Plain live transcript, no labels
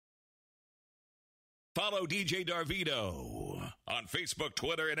Follow DJ Darvido on Facebook,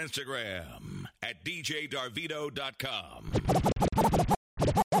 Twitter, and Instagram at djdarvido.com.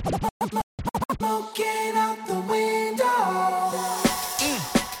 Smoking out the window.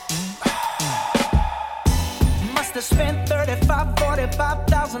 Must have spent 35,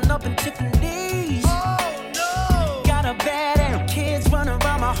 45,000 up in Tiffany's. Oh no! Got a bad and kids running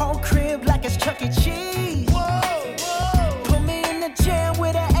around my whole crib like it's Chuck E. Cheese. Whoa, whoa! Put me in the jail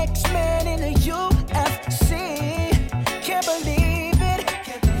with an X-Men in the UFC. Can't believe it.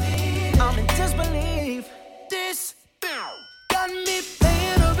 Can't believe it. I'm in disbelief. This got me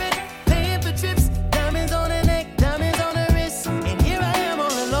paying a rent, paying for trips, diamonds on the neck, diamonds on the wrist, and here I am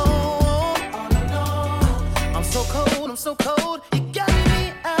all alone. All alone. I'm so cold, I'm so cold. You got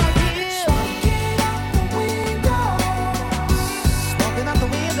me out here. Smoking out the window. Smoking out the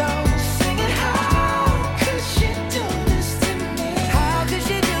window. Singing, how could she do this to me? How could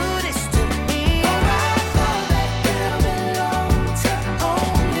she do this to me? Oh, I thought that girl belonged to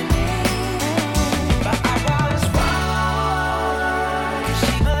only me. But I was wrong. 'Cause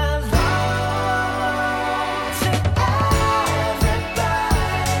she belonged to everybody.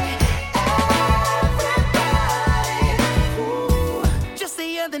 Ooh. Just the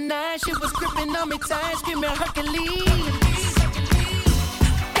other night, she was gripping on me tight, screaming Hercules.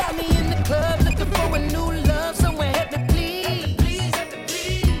 Got me in the club looking for a new love, someone help me please.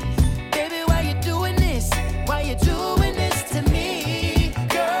 Baby, why you doing this? Why you doing this to me,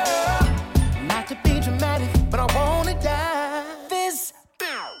 girl? Not to be dramatic, but I wanna die. This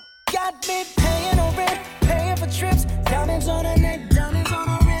got me paying on rent, paying for trips, diamonds on her neck, diamonds on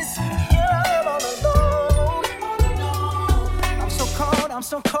her wrist. Yeah, I'm all alone, all alone. I'm so cold, I'm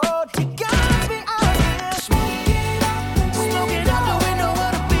so cold. You got me out here. Smoking out the window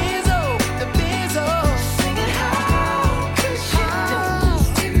of the Benzo, the Benzo. Singing, how could she do this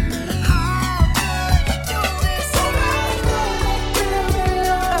to me? How could you do this? So I know that girl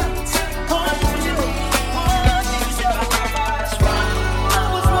belongs to only me. I was wrong. I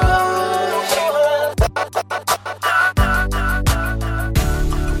was wrong.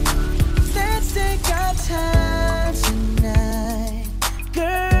 Let's take our time tonight,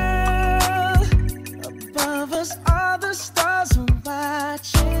 girl. Above us, all the stars are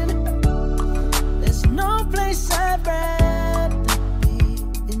watching. There's no place I'd rather be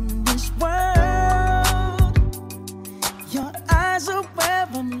in this world. Your eyes are where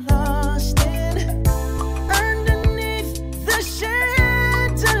I'm lost in. Underneath the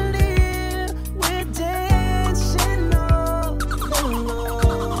chandelier, we're dancing all alone.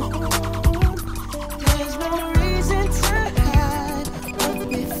 There's no reason to hide what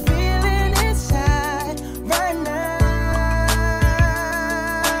we're feeling inside right now.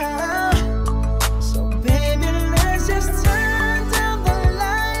 So baby, let's just turn down the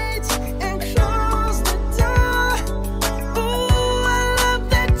lights and close the door. Ooh, I love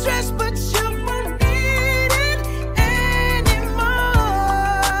that dress, but you won't need it anymore.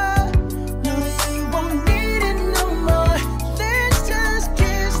 No, you won't need it no more. Let's just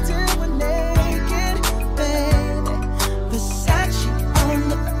kiss till we're naked, baby. Versace on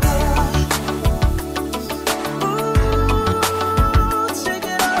the floor. Ooh, take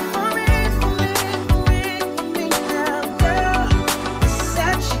it off for me now, girl.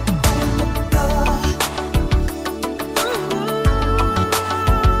 Versace on the floor. Ooh,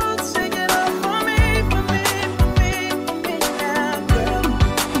 take it off for me now, girl.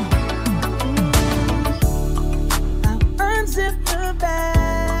 I'll unzip the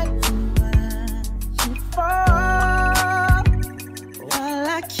bag and watch it fall while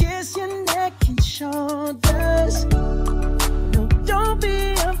I kiss your neck and shoulders. No, don't be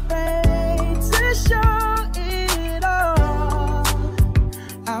afraid to show it all.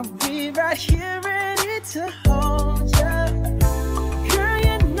 I'll be right here ready to hold you. Girl,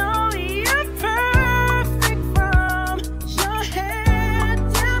 you know you're perfect from your head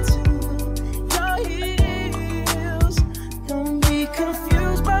down to your heels. Don't be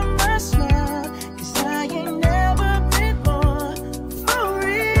confused by my smile, 'cause I ain't never been more for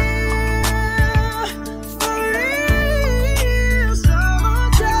real, for real. So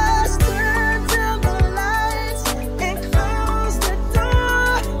just turn down the lights and close the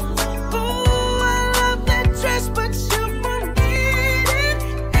door. Ooh, I love that dress.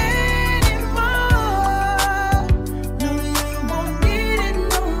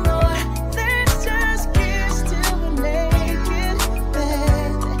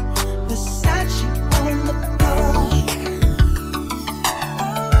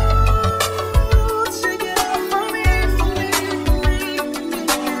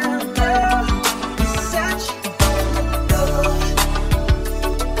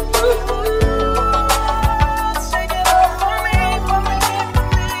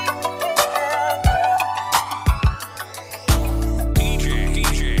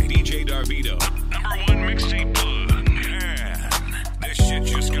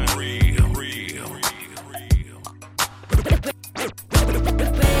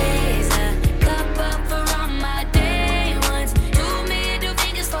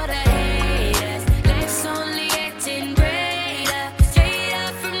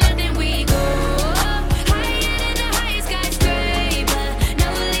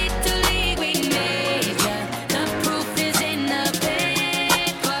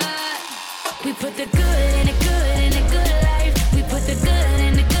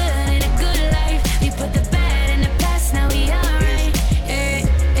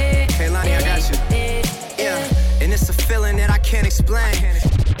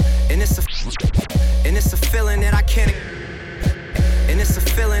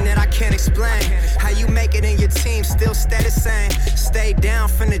 can't explain how you make it and your team still stay the same. Stay down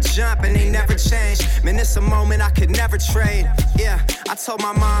from the jump and they never change. Man, it's a moment I could never trade. Yeah, I told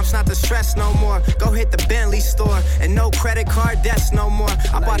my moms not to stress no more. Go hit the Bentley store and no credit card debts no more.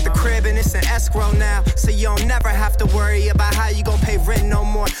 I bought the crib and it's an escrow now, so you don't never have to worry about how you gon' pay rent no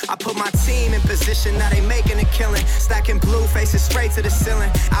more. I put my team in position, now they making a killing. Stacking blue faces straight to the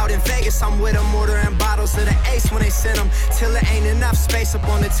ceiling. Out in Vegas, I'm with them, ordering bottles of the Ace when they send them. Till there ain't enough space up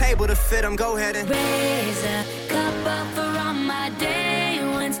on the table to fit them. Go ahead and raise a cup up for all my day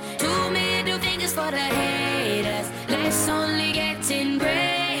ones. 2 middle fingers for the haters. Let's only getting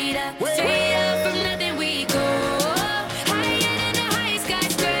greater. Straight up from nothing we go. Higher than the high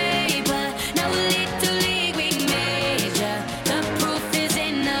skyscraper. Now little league we major. The proof is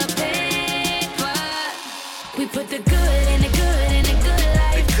in the paper. We put the good in the good in the good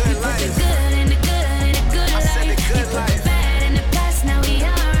life. We put the good in the good in the good life. We put the bad in the past, now we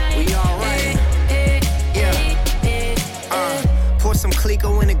alright. We alright. Pour some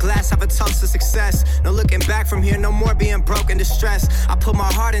Clico in a glass, have a toast to success. No looking back from here, no more being broke and distressed. I put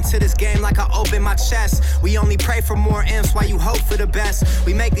my heart into this game like I open my chest. We only pray for more M's while you hope for the best.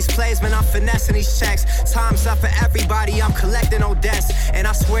 We make these plays, man, I'm finessing these checks. Time's up for everybody, I'm collecting on debts. And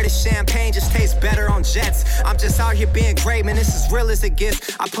I swear this champagne just tastes better on jets. I'm just out here being great, man, this is real as it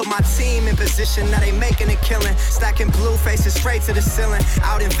gets. I put my team in position, now they making a killing. Stacking blue faces straight to the ceiling.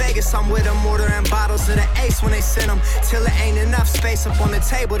 Out in Vegas, I'm with them, ordering bottles of the Ace when they send them. Till there ain't enough space up on the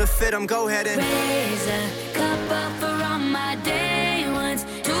table to fit them. Go ahead and raise a cup up for all my day ones.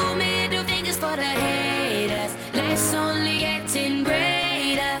 2 middle fingers for the haters. Let's only getting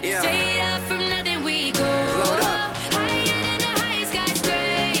greater. Straight up from nothing we go. Higher than the high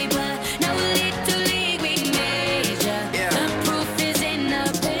skyscraper. Now little league we major. The proof is in the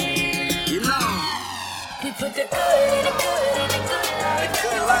paper. We put the good in the good in the good life. The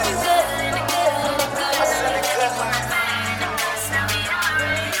good life. The good in the good in the good life. I said the good life.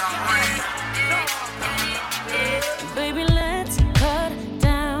 Baby, let's cut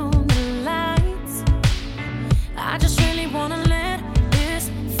down the lights. I just really wanna let this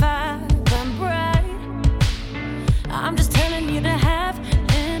fire burn bright. I'm just telling you to have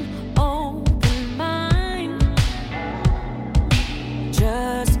an open mind.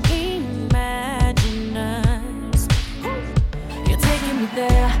 Just imagine us. You're taking me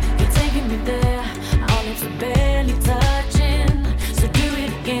there, you're taking me there. Our lips are barely touching. So do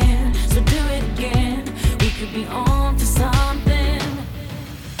it again, so do it again. We could be on to something.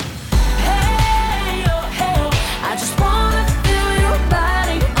 Hey, oh, hey, oh. I just wanna feel your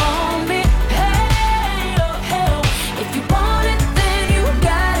body on me. Hey, oh, hey, oh. If you want it, then you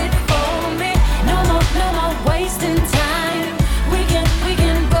got it for me. No more wasting time. We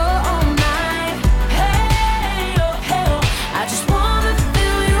can go all night. Hey, oh, hey, oh. I just wanna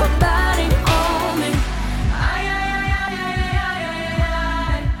feel your body on me.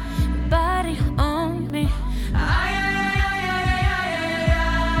 Body on me.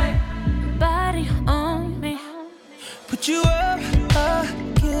 Body on me. Put you up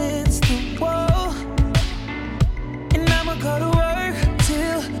against the wall, and I'ma go to work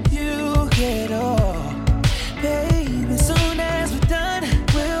till you get off. Baby, soon as we're done,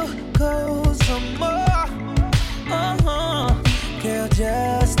 we'll go some more. Girl,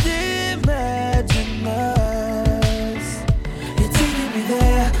 just imagine us. You're taking me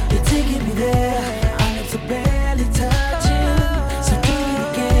there, you're taking me there. Our lips are barely touching. So do it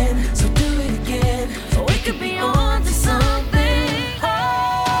again, so do it again. We could be on to something.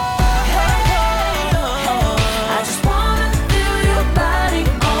 I just wanna feel your body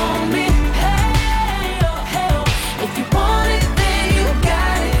on me. Hey, oh, hey, oh. If you want it, then you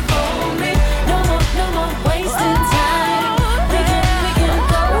got it for me. No more wasting time. We can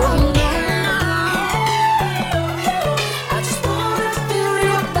go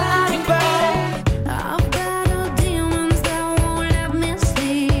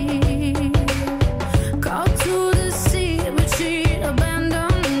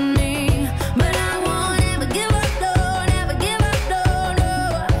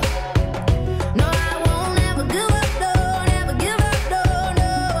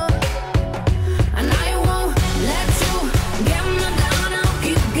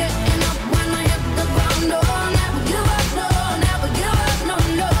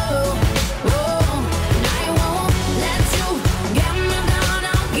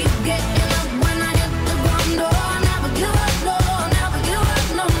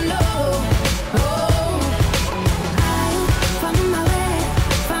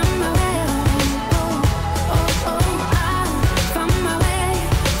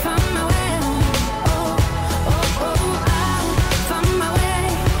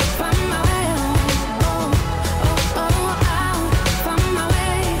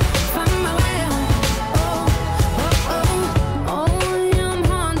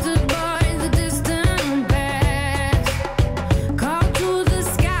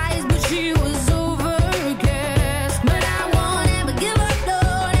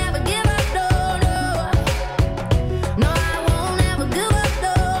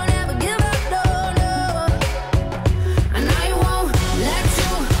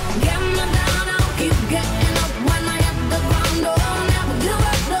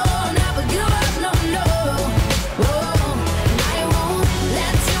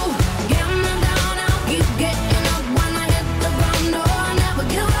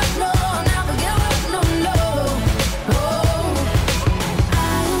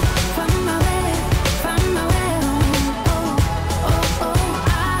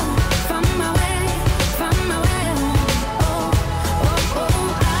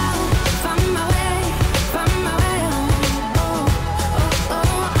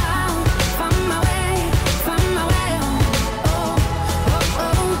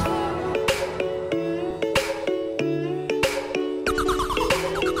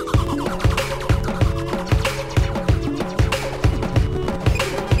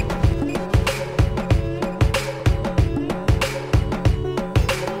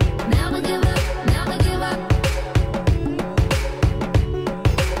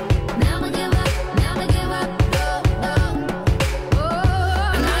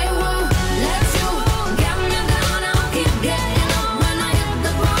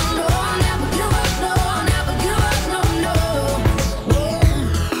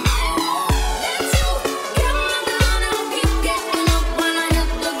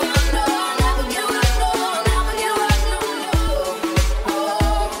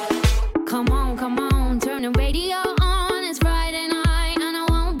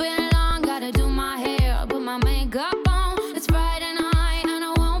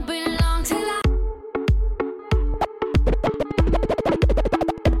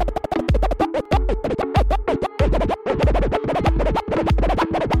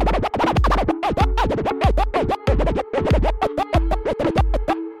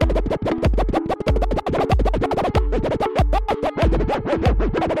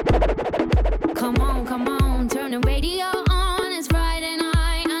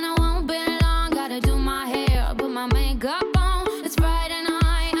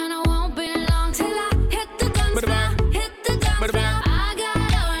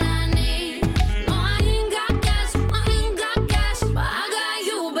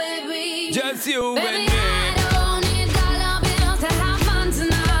Just you Baby, and me. I don't need dollar bills to have fun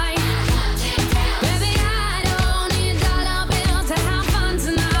tonight. Baby, I don't need dollar bills to have fun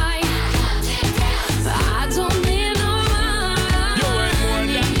tonight. I don't need no money. You ain't more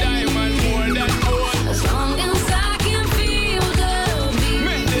than diamond, more than gold. As long as I can feel the beat.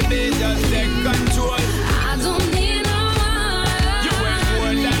 Make the beat just take control. I don't need no money. You ain't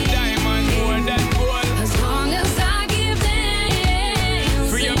more than diamond, more than gold. As long as I give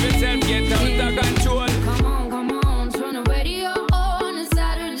dance. Free up yourself, get out of control. Come on, turn the radio on. It's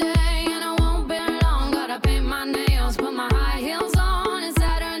Saturday and I won't be long. Gotta paint my nails, put my high heels on. It's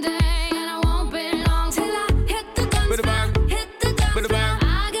Saturday and I won't be long till I hit the dance Put it floor. back. Hit the dance Put it floor. back.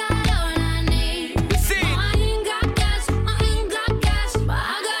 I got all I need. See. No, I ain't got cash, but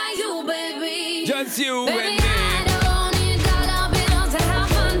I got you, baby. Just you Baby, and me. I don't need dollar bills to have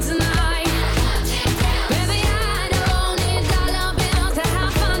fun tonight. Baby, I don't need dollar bills to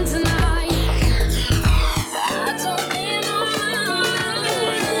have fun tonight. I don't need no money.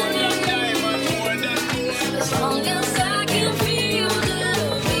 Diamond, more than gold. As long as I can feel the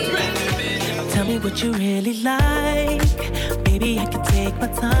beat. Tell me what you really like. Baby, I can take my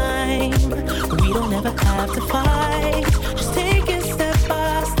time. We don't ever have to fight. Just take it step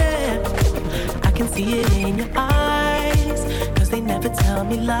by step. I can see it in your eyes, 'cause they never tell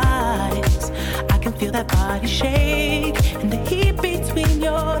me lies. I can feel that body shake and the heat between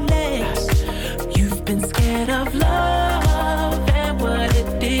your legs. You've been scared of love and what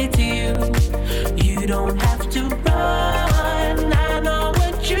it did to you. You don't have to run. I know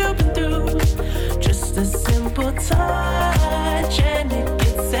what you've been through. Just a simple touch and it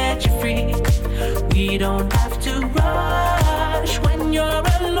can set you free. We don't have to rush when you're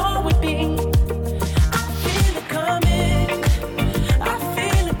alone with me. I feel it coming. I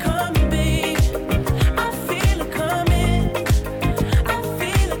feel it coming, babe. I feel it coming. I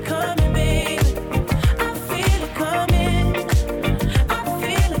feel it coming, babe. I feel it coming. I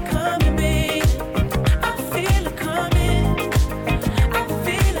feel it coming, babe. I feel it coming. I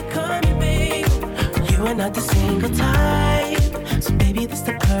feel it coming, babe. You are not the single type, so baby, this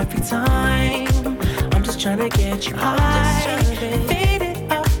the perfect time. I'm just tryna get you high, faded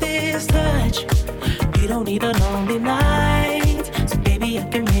off this touch. You don't need a lonely night, so baby, I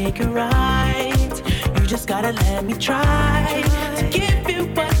can make it right. You just gotta let me try to give you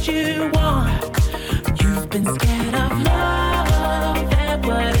what you want. You've been scared of love and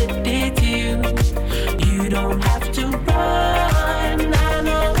what it did to you. You don't have to run. I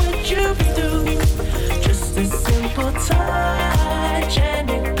know what you've been through. Just a simple touch and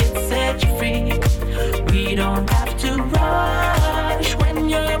it can set you free. We don't have to rush when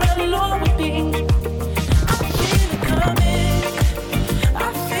you're alone with me. I feel it coming. I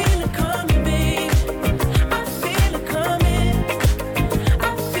feel it coming, babe. I feel it coming. I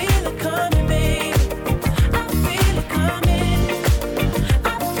feel it coming, babe. I feel it coming.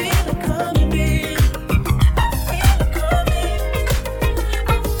 I feel it coming, babe. I feel it coming.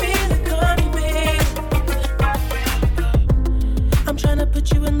 I feel it coming, babe. I'm tryna put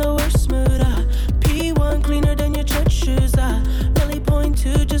you in the worst mood. P1 cleaner than your church shoes. Really point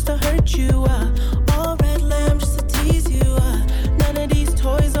two just to hurt you. All red lamb just to tease you. None of these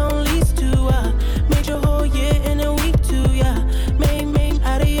toys on lease to. Made your whole year in a week too. Yeah, made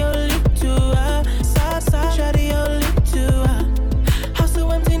out of your league too. Side out of your league too. House so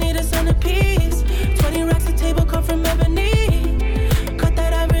empty, need a centerpiece. 20 racks a table come from ebony. Cut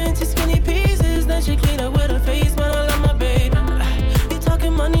that ivory into skinny pieces. Then she clean up with her face, man, I love my baby. You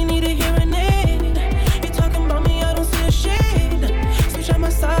talking money, need a hearing aid. You talking about me, I don't see a shade. Switch on my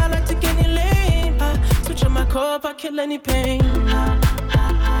side, I took any lane. Switch on my core, I kill any pain.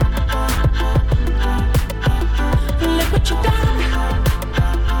 Look what you done.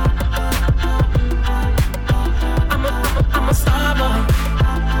 I'm a star boy.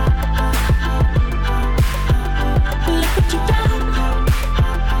 Look what you done.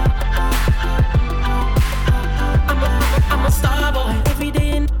 I'm a star boy. Every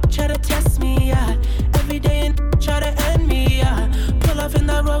day and try to test me, yeah. Every day and try to end me, yeah. Pull off in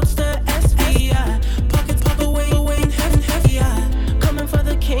that roadster SV, yeah. Pockets pop away heavy, yeah. Coming for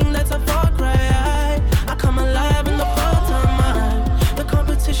the king, that's a far cry. I come alive in the fall time,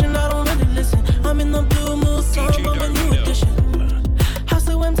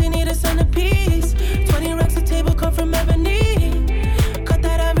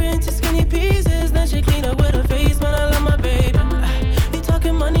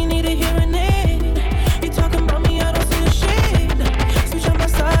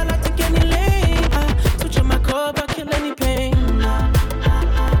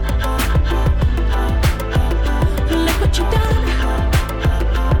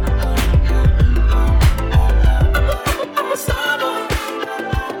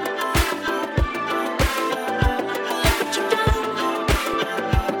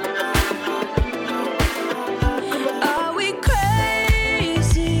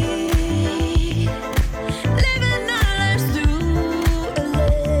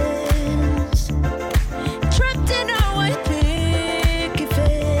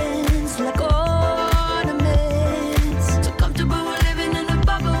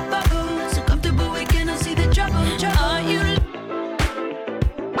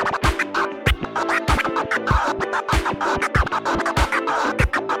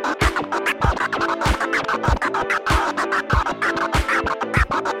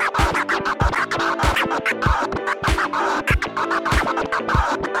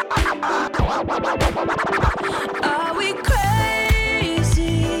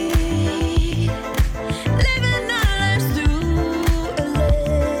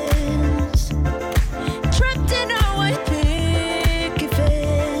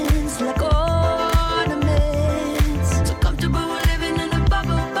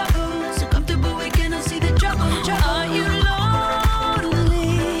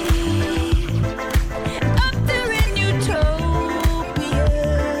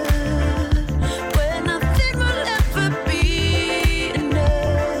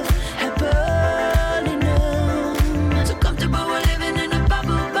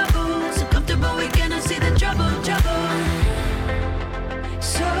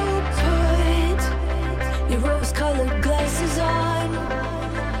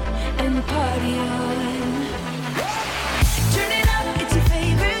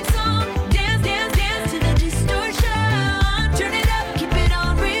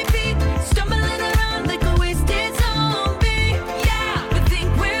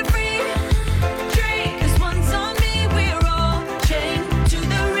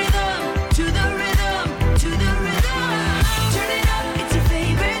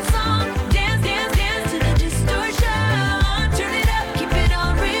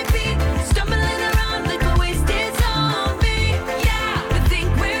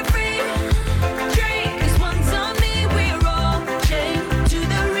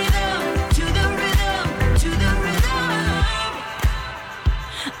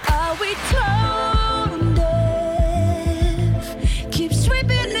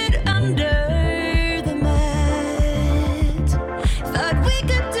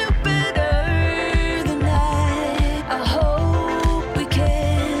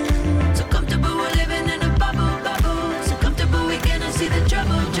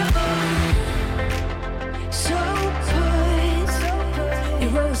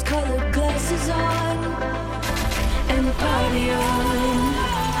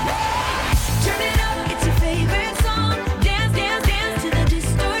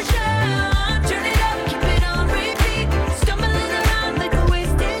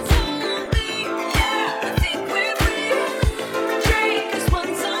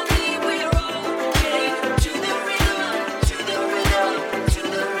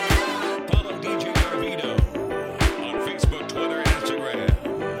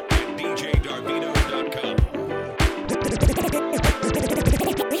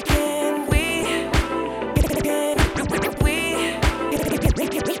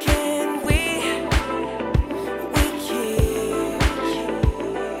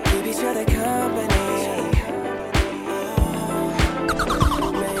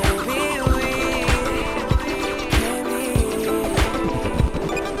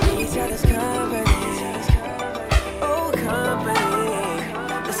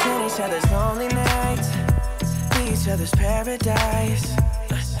 other's paradise.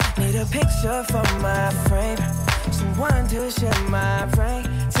 Need a picture for my frame, someone to share my brain.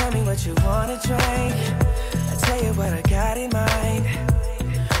 Tell me what you wanna drink, I tell you what I got in mind.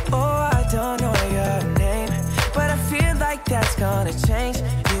 Oh, I don't know your name, but I feel like that's gonna change.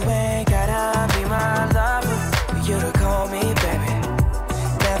 You ain't gotta be my lover for you to call me baby.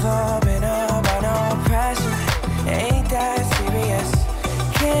 Never been under no pressure, ain't that serious.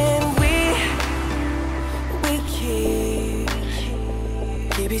 Can we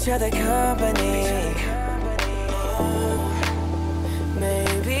keep each other company?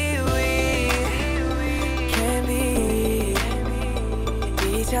 Maybe we can be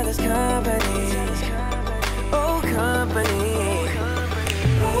each other's company. Oh, company.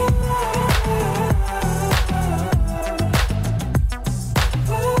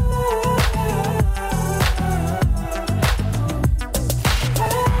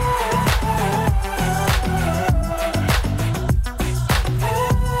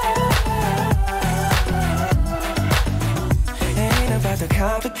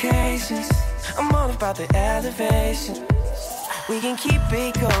 Complications, I'm all about the elevation. We can keep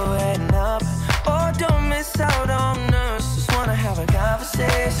it going up, or don't miss out on us. Just wanna have a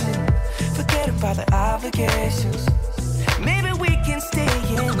conversation, forget about the obligations. Maybe we can stay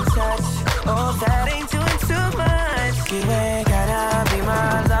in touch. Oh, that ain't doing too much. You ain't gotta be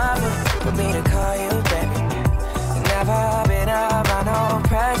my lover for me to call you baby. Never been under no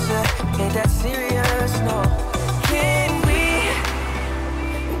pressure, ain't that serious, no. Can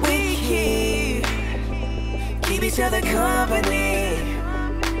keep each other company?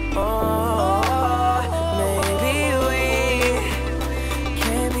 Oh, maybe we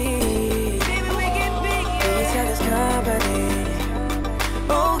can be each other's company.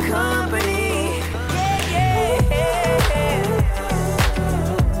 Oh, company.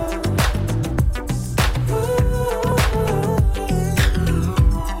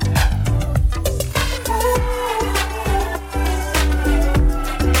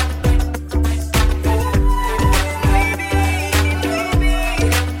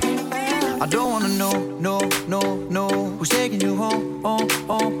 Who's taking you home,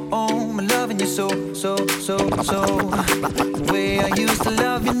 I'm loving you so. The way I used to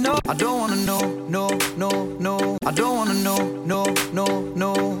love you, no. I don't wanna know, no. I don't wanna know,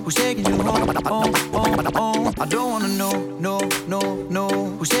 no. Who's taking you home, I don't wanna know, no.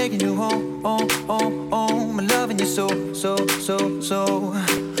 Who's taking you home, I'm loving you so. The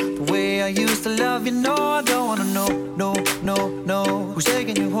way I used to love you, no. I don't wanna know, no. Who's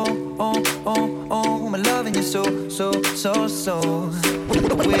taking you home, I'm loving you so. The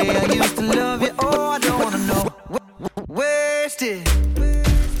way I used to love you, I don't wanna know. Wasted.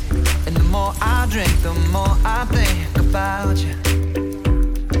 And the more I drink, the more I think about you.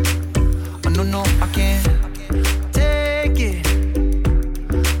 Oh, no, I can't take it.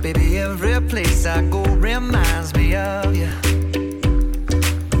 Baby, every place I go reminds me of you.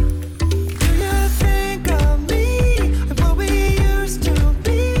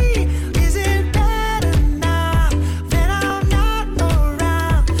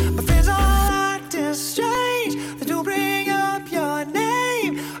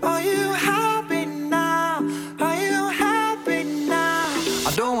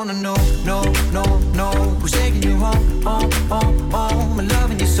 Who's taking you home, I'm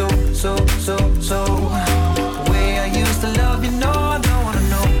loving you so. The way I used to love you, no. I don't wanna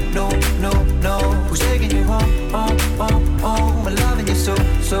know, no. Who's taking you home, I'm loving you so.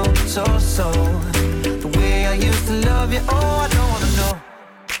 The way I used to love you, I don't wanna know.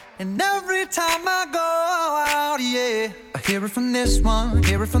 And every time I go out, yeah, I hear it from this one,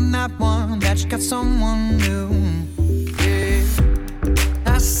 hear it from that one, that you got someone new. Yeah,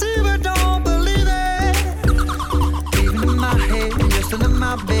 I see but don't believe it. Even in my head, you're still in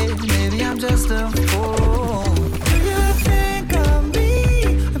my bed. Maybe I'm just a fool. Do you think of me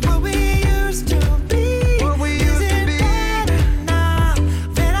and what we used to be? Is it better now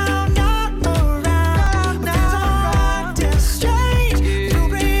that I'm not around? Things are acting strange. You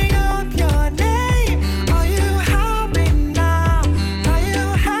bring up your name. Are you happy now? Are you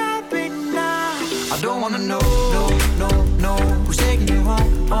happy now? I don't wanna know, no. Who's taking you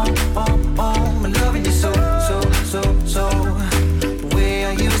home, I'm loving you so. The way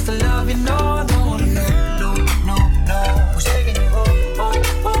I used to love you, no. I don't wanna know, no. Who's taking you home, I'm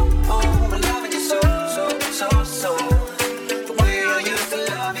loving you so. The way I used to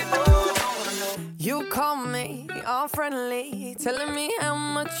love you, no. I don't wanna know. You call me all friendly, telling me how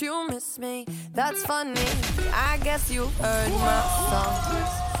much you miss me. That's funny, I guess you heard my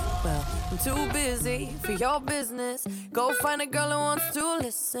songs. Well, I'm too busy for your business. Go find a girl who wants to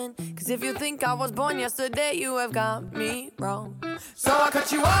listen. Cause if you think I was born yesterday, you have got me wrong. So I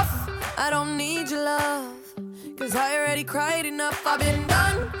cut you off, I don't need your love. Cause I already cried enough, I've been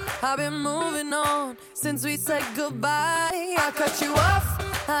done, I've been moving on. Since we said goodbye, I cut you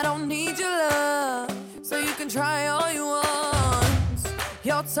off, I don't need your love. So you can try all you want.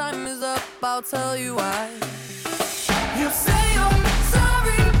 Your time is up, I'll tell you why. You say you're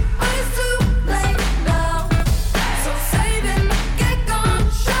sorry, but it's too late now. So save it, get gone,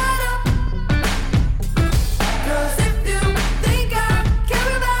 shut up. Cause if you think I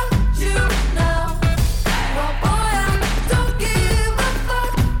care about you now, well boy, I don't give a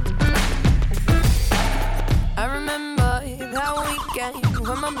fuck. I remember that weekend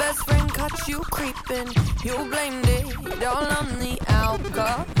when my best friend caught you creeping. You blamed it all on the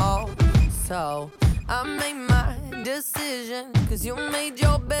alcohol. So I made my decision, cause you made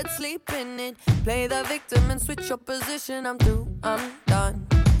your bed, sleep in it. Play the victim and switch your position. I'm through, I'm done.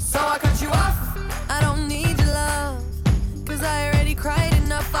 So I cut you off, I don't need your love. Cause I already cried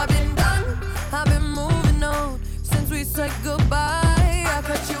enough, I've been done, I've been moving on. Since we said goodbye, I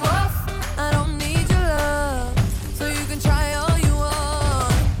cut you off, I don't need your love. So you can try all you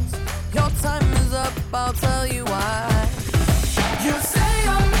want. Your time is up, I'll tell you why. You say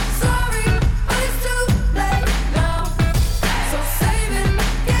I'm sorry, but it's too late now. So save it,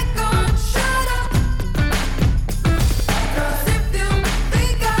 get gone, shut up. Cause if you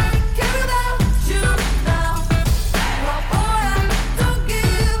think I care about you now, well boy, I don't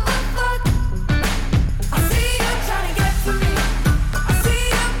give a fuck. I see you trying to get to me, I see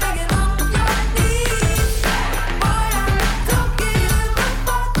you begging on your knees. Boy, I don't give a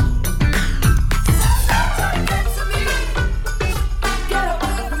fuck. Trying to get to me, get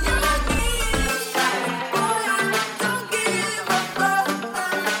away from your knees. Boy, I don't give a fuck.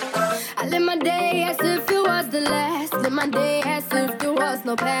 I live my day as if it was the last. Live my day as if there was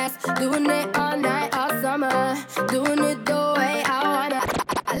no past. Doing it all night, all summer. Doing it the way I wanna.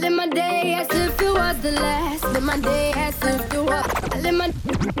 I live my day as if it was the last. Live my day as if there was. I live my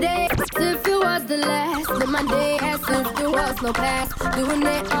day as if it was the last. Live my day as if there was no past. Doing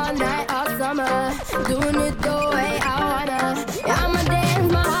it all night, all summer. Doing it the way I wanna. Yeah, I'ma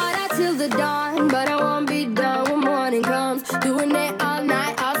dance my heart out till the dawn, but I won't be done when morning comes. Doing it all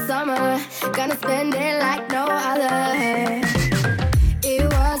night, all summer. Gonna spend it like no other. It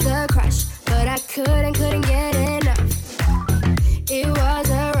was a crush, but I couldn't get enough. It was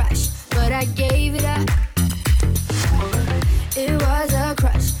a rush, but I gave it up. It was a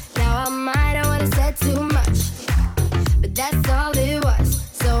crush. Now I might have wanna said too much, but that's all it was.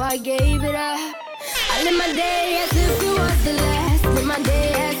 So I gave it up. I live my day as if it was the last. Live my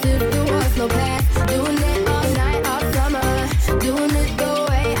day as if there was no past. Doing it all night, all summer. Doing it the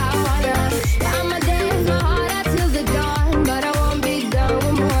way I wanna. Yeah, I'm a day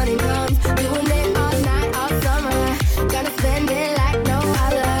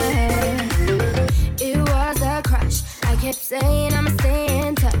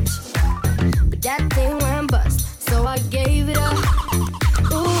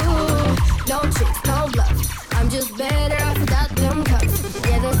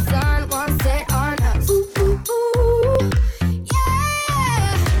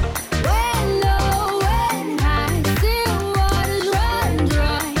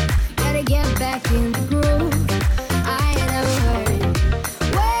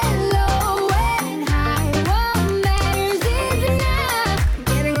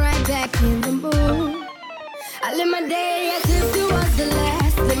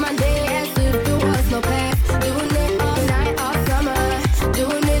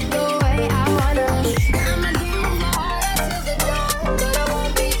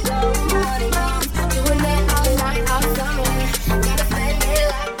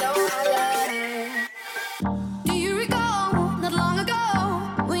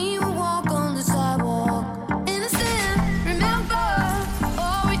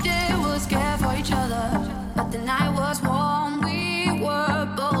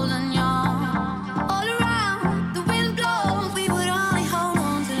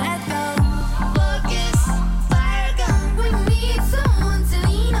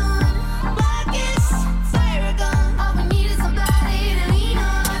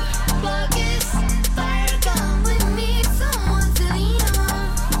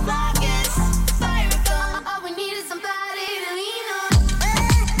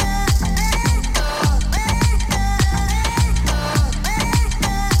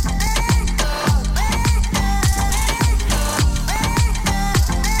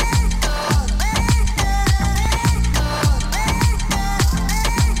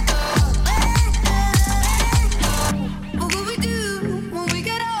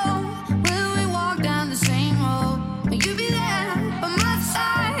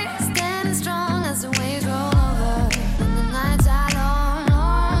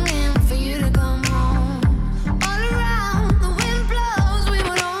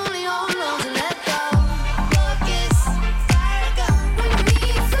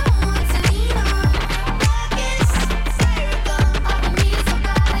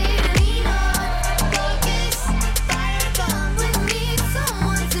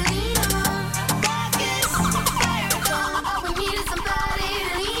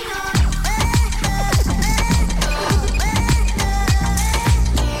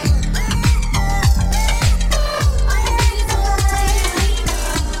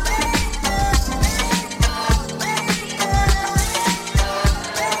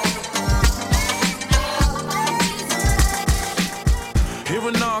Hear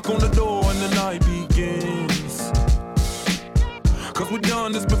a knock on the door and the night begins. Cause we've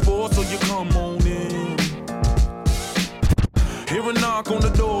done this before, so you come on in. Hear a knock on the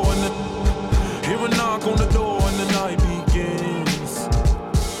door and the night begins.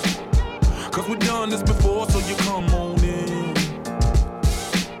 Cause we've done this before, so you come on in.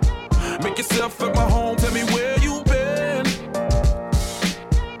 Make yourself at my home, tell me where you been.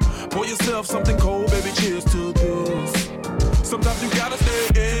 Pour yourself something cold, baby, cheers to this. Sometimes you gotta stay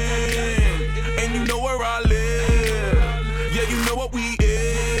in, and you know where I live. Yeah, you know what we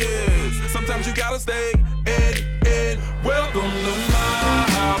is. Sometimes you gotta stay in. Welcome to my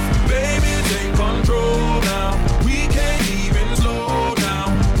house, baby, take control now. We can't even slow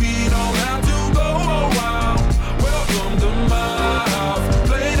down. We don't have to go a while. Welcome to my house,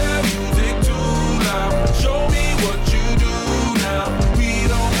 play that music too loud. Show me what you do now. We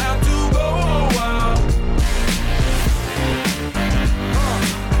don't have to go a while.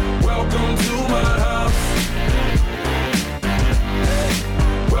 Welcome to my house.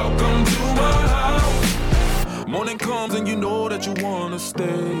 Welcome to my house. Morning comes and you know that you wanna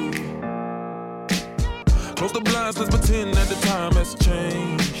stay. Close the blinds, let's pretend that the time has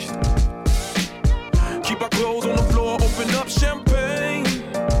changed. Keep our clothes on the floor, open up champagne.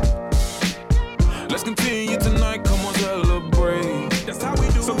 Let's continue tonight, come on, celebrate. That's how we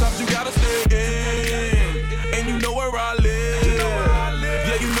do. Sometimes you gotta stay in, and you know where I live.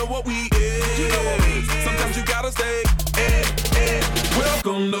 Yeah, you know what we is. Sometimes you gotta stay in.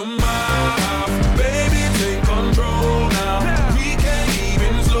 Welcome to my house, baby, take control now. We can't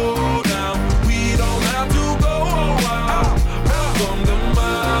even slow down. We don't have to go a while. Welcome to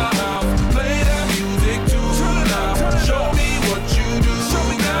my house, play that music too loud. Show me what you do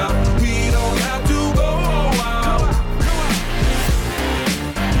now. We don't have to go a while.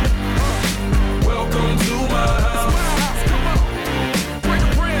 Welcome to my house.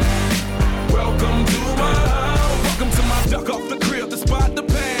 Welcome to my house. Welcome to my duck off the crib, the spot, the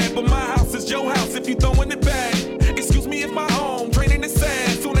pad. But my house is your house if you throwing it back. Excuse me if my home draining the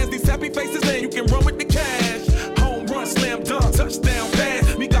sand. Soon as these happy faces land, you can run with the cash. Home run, slam dunk, touchdown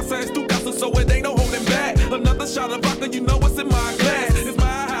pass. Mi casa es tu casa, so it ain't no holding back. Another shot of vodka, you know what's in my glass. It's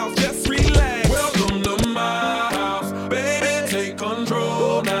my house, just relax. Welcome to my house, baby, take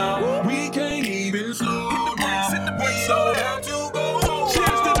control now. We can't even slow down. We don't have to go.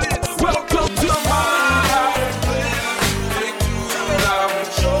 Cheers to this. Welcome to my house. Play that music too loud.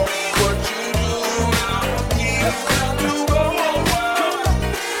 Show me what you do now. We don't have to go a while.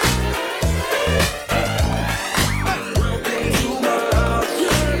 Welcome to my house.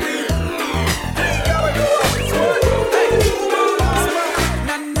 Ain't gotta go.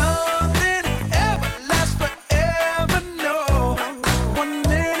 Now nothing ever lasts forever, no. 1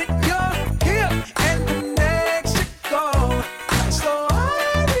 minute you're here and the next you're gone. So I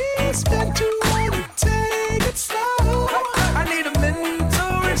expect you wanna take it slow. I need a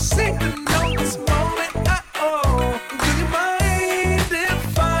mental receipt to know this moment I own. Do you mind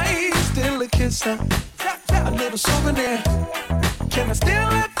if I steal a kiss? A little souvenir. Can I steal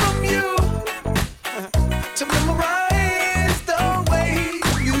it from you? To memorize the way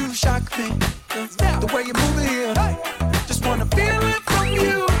you shock me, the way you move it here. Just wanna feel it from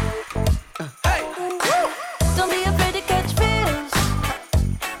you. Hey, woo. Don't be afraid to catch feels.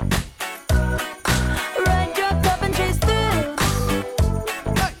 Ride your cup and chase thrills.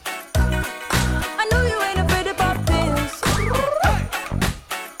 I know you ain't afraid to pop pills.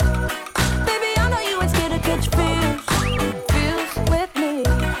 Baby, I know you ain't scared to catch feels. Feels with me.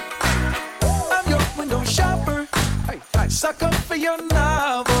 I'm your window shopper, sucker for your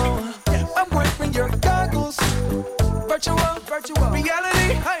novel. I'm wearing your goggles, virtual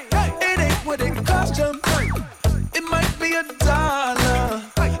reality. It ain't what it cost you. It might be $1,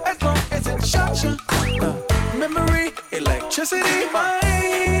 as long as it shocks you. Memory, electricity.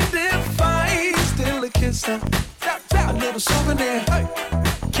 Mind if I steal a kiss? A little souvenir.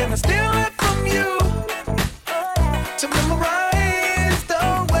 Can I steal it from you? To memorize the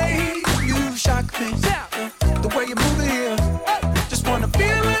way you shock me, the way you move it here. Just wanna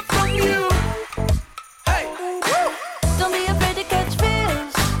feel it from you. Hey, woo. Don't be afraid to catch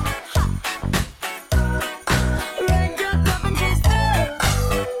feels. Ride your cup and chase thrills.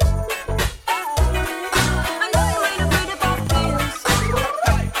 I know you ain't afraid to pop pills.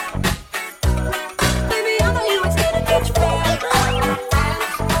 Baby, I know you ain't scared to catch feels.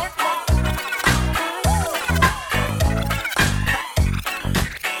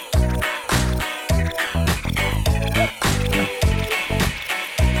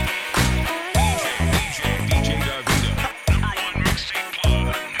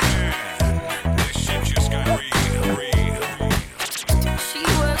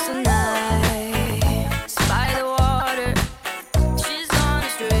 tonight. By the water, she's gone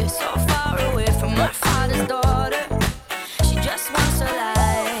astray, so far away from her father's daughter. She just wants her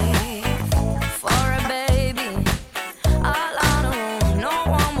life for a baby, all on her own. No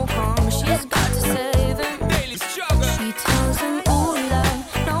one will come, she's got to save him. Daily struggle. She tells him, ooh, love,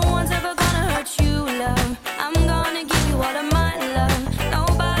 no one's ever gonna hurt you, love. I'm gonna give you all of my love.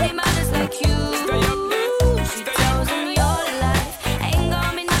 Nobody matters like you. Stay up there. She tells him your life ain't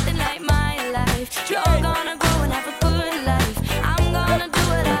gonna be nothing like my life. You're gonna grow and have a good life. I'm gonna do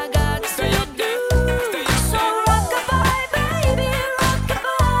what I got to Stay up there. Stay up so rock-a-bye, baby,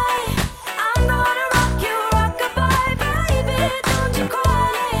 rock-a-bye. I'm gonna rock you, rock-a-bye, baby. Don't you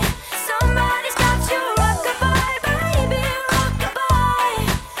cry. Somebody's got you, rock-a-bye, baby, rock-a-bye.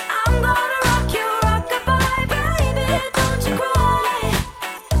 I'm gonna rock you, rock-a-bye, baby. Don't you cry.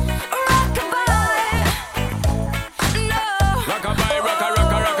 Rock-a-bye. No. Rock-a-bye, rock-a-bye.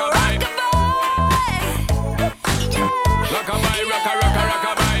 Rock-a-bye. Yeah. Rock-a-bye,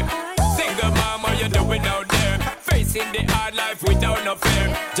 rock-a-bye. Single mama, you doing out there? Facing the hard life without no fear.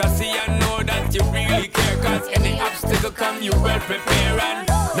 Just see and know that you really care. Cause any obstacle come, you well prepare. And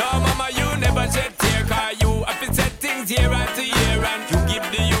no mama, you never shed tear. Cause you have to set things year after year. And you give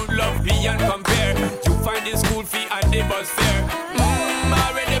the youth love beyond compare. You find the school fee and the bus fare.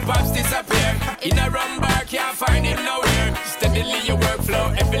 Already pops disappear. In a rum bar, can't find him nowhere. Steadily your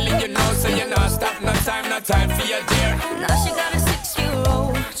workflow, everything you know. So you not stop, no time for your dear. Now she got a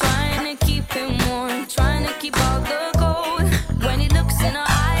 6-year-old, trying to keep him warm, trying to keep all the gold. When he looks in her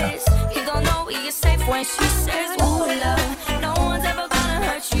eyes, he don't know he is safe when she says, ooh, love, no one's ever gonna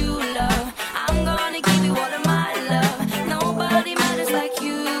hurt you, love. I'm gonna give you all of my love. Nobody matters like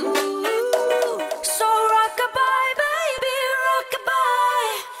you. So rock-a-bye, baby,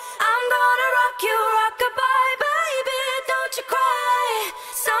 rock-a-bye. I'm gonna rock you, rock-a-bye, baby. Don't you cry.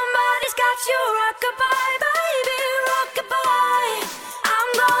 Somebody's got you, rock-a-bye, baby, rock-a-bye. I'm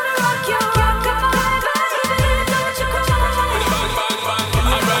gonna rock you, rock-a-bye, baby. Don't you cry. Bang, bang, bang,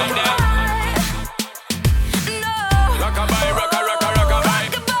 bang, right there. No. Rock-a-bye, rock-a-bye.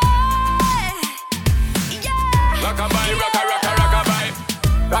 Rock-a-bye. Yeah. Rock-a-bye, rock-a-bye.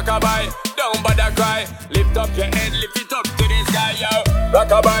 Rock-a-bye, don't bother cry. Lift up your head, lift it up to the sky, yo.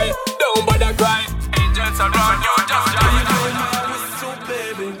 Rock-a-bye, don't bother cry. Angels around you, just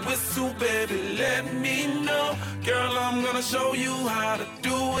Whistle, baby, let me know. Girl, I'm gonna show you how to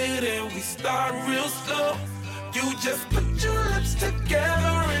do it, and we start real slow. You just put your lips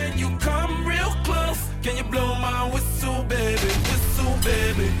together and you come real close. Can you blow my whistle, baby? Whistle,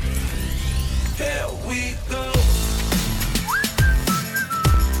 baby. Here we go.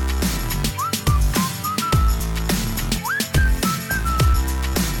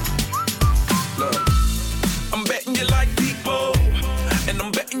 Look, I'm betting you like people, and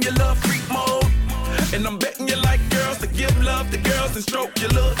I'm betting you love freak mode, and I'm betting you like girls to give love to girls and stroke your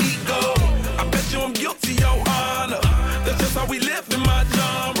little ego. I bet you I'm guilty, your honor. That's just how we live in my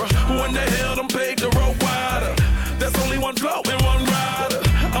genre. Who in the hell done paved the road wider? There's only one flow and one rider.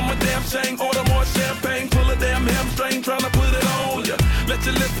 I'm a damn shame, order more champagne, pull a damn hamstring, tryna put it on ya. Let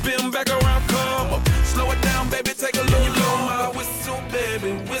your lips spin back around, come up. Slow it down, baby, take a look. Blow my whistle,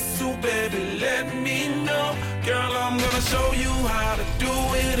 baby, let me know. Girl, I'm gonna show you how to do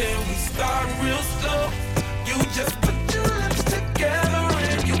it, and we start real slow. You just put your lips together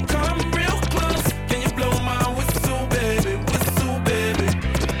and you come real close. Can you blow my whistle, baby?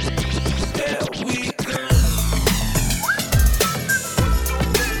 There we go.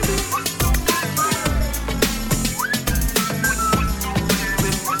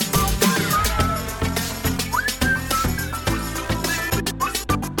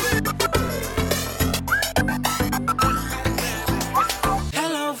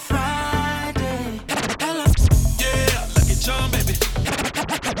 Hello, Friday. Hello, Yeah, Lucky Charm, baby.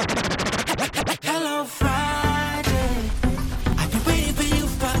 hello, Friday. I've been waiting for you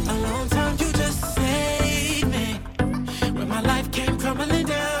for a long time. You just saved me when my life came crumbling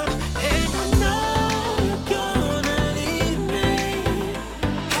down, and I know you're gonna leave me.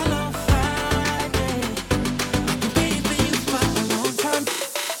 Hello, Friday. I've been waiting for you for a long time.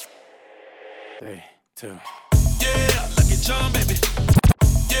 3, 2. Yeah, Lucky Charm, baby.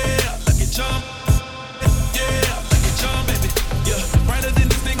 Yeah, Lucky Charm. Yeah, Lucky Charm, baby. Yeah, brighter than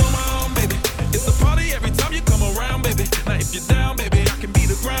this thing on my own, baby. It's a party every time you come around, baby. Now if you're down, baby, I can be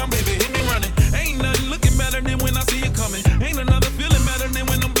the ground, baby. Hit me running. Ain't nothing looking better than when I see you coming. Ain't another feeling better than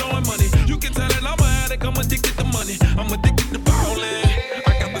when I'm blowing money. You can tell that I'm an addict, I'm addicted to money. I'm addicted to ballin'.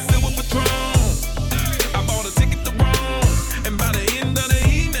 I got the silver Patron. I bought a ticket to Rome, and by the end of the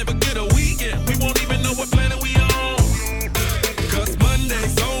evening, never get a weekend. We won't even know what planet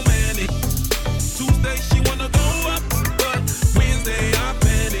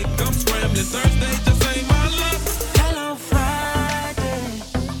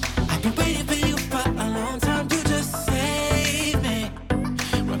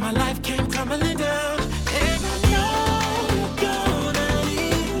my life came crumbling down. And I know you're gonna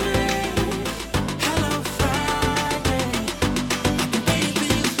leave me. Hello Friday, I've been waiting for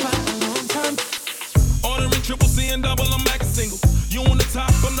you for a long time. Ordering triple C and double, I'm back a single. You on the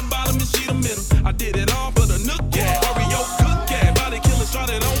top, from the bottom, and she the middle. I did it all for the nook, yeah. Oreo cook, yeah. Body killer,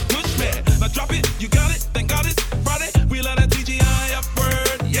 started on push, man. Now drop it, you got it, thank God it's Friday. We let that TGI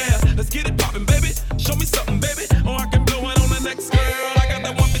upward, yeah. Let's get it poppin', baby. Show me something, baby. Or I can blow it on the next girl. I got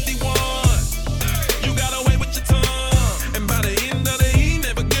that 151. You got away with your tongue. And by the end of the evening,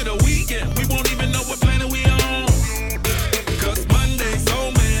 never get a weekend. We won't even know what planet we on. Cause Monday's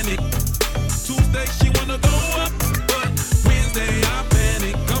so manic. Tuesday, she wanna go up. But Wednesday, I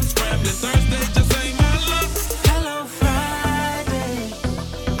panic. I'm scrambling. Thursday just ain't my luck. Hello Friday,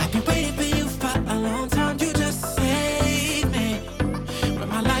 I've been waiting for you for a long time. You just saved me when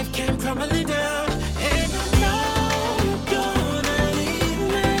my life came crumbling down. And I know you're gonna leave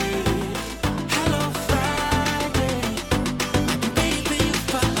me. Hello Friday, I've been waiting for you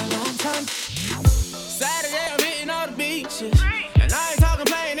for a long time. Saturday I'm hitting all the beaches, and I ain't talking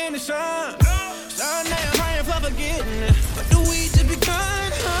playing in the sun. Sunday I'm praying for forgiveness, but the weed just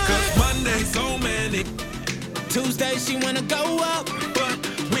begun. Cause Monday's so manic. Tuesday she wanna go up, But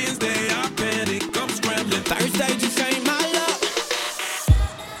Wednesday, I panic. I'm scrambling. Thursday just ain't my luck.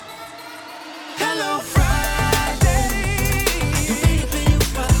 Hello Friday, I've been waiting for you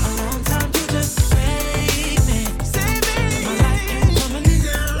for a long time. You just saved me. My life came crumbling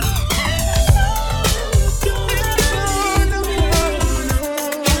down.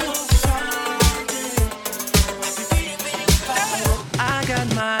 I got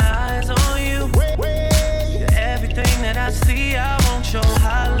my eyes on you. You're everything that I see. I want your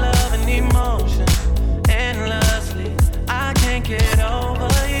high love and emotion endlessly.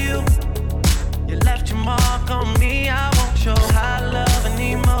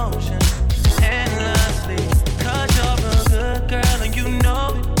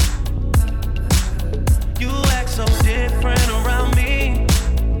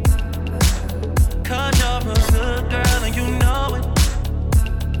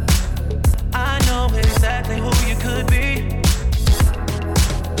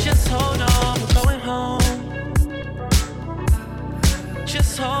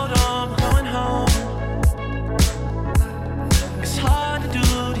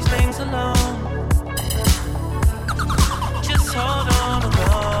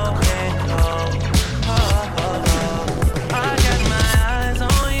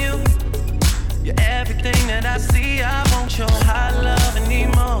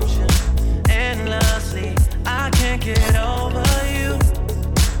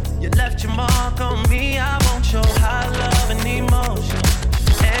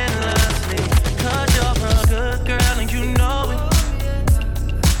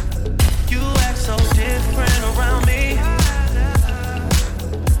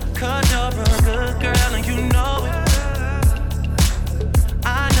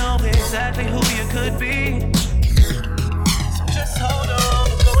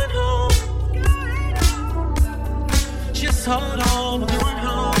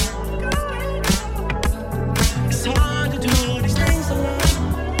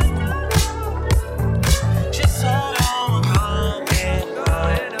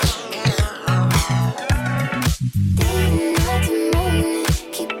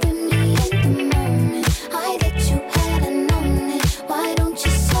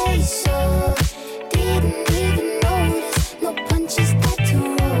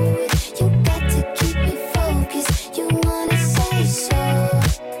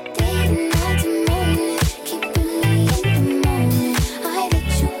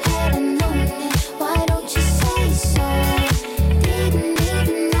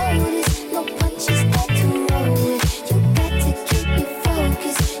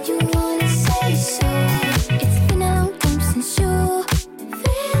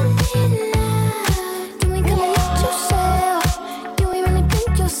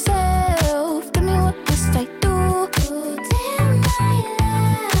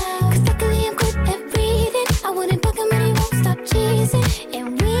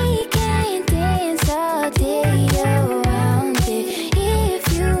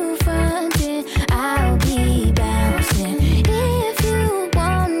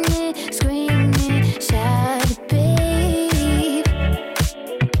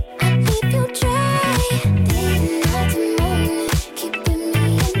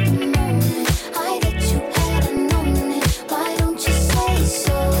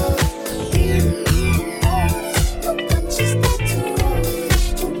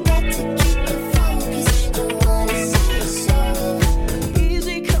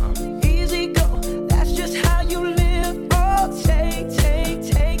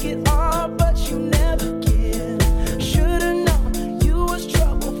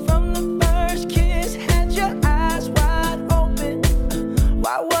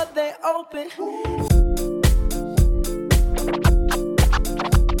 what they open?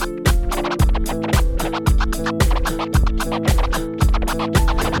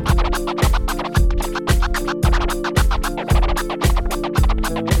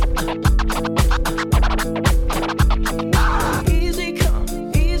 Easy come,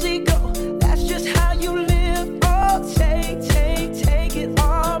 easy go. That's just how you live. Oh, take it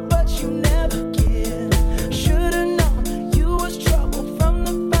all, but you never give. Should've known you was trouble from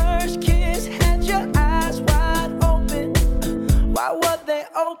the first kiss. Had your eyes wide open. Why were they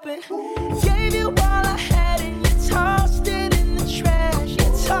open? Gave you all I had and you tossed it in the trash.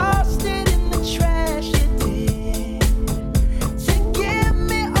 You tossed it in the trash. You did. To give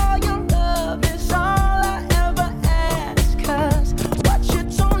me all your love is all I ever ask. 'Cause what you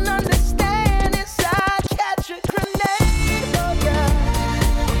don't understand is I catch a grenade for ya.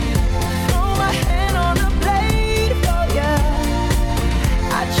 Throw my hand on the blade for ya.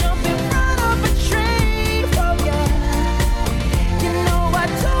 I jump in front of a train for ya. You know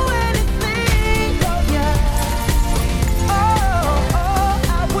I'd do anything for ya. Oh,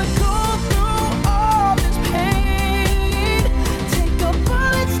 I would go through all this pain. Take a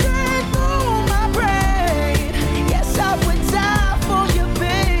bullet straight through my brain. Yes, I would die for you,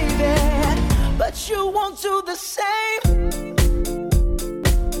 baby. But you won't do the same.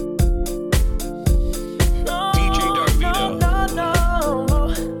 No, DJ Darvito. no.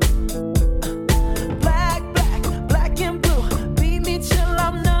 Black and blue. Beat me till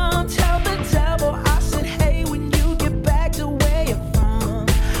I'm numb. Tell the devil I said, hey, when you get back to where you're from.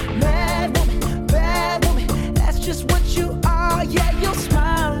 Bad woman, that's just what you are. Yeah, you'll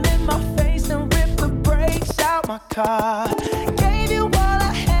smile in my face and rip the brakes out my car. Gave you all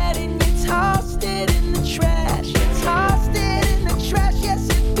I had and you tossed it in the trash. You tossed it in the trash, yes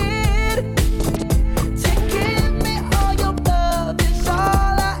you did. To give me all your love is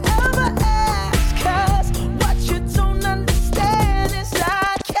all I ever ask. 'Cause what you don't understand is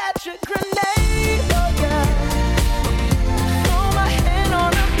I catch a grenade for ya. Throw my hand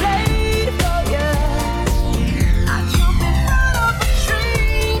on a blade for ya. I jump in front of a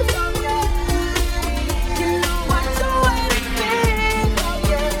train for ya. You know I'd do anything for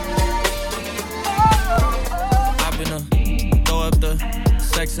ya. Oh. I've been throw up the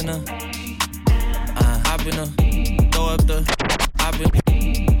sex in her. I've been throw up the. I've been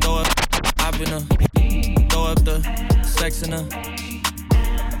throw up the sex in her.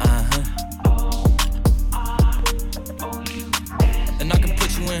 And I can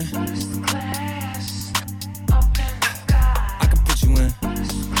put you in. I can put you in.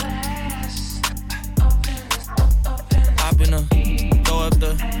 I've been throw up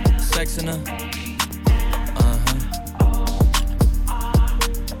the sex in her.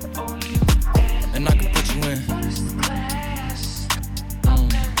 And I can put you in.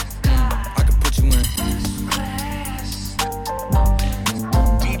 I can put you in.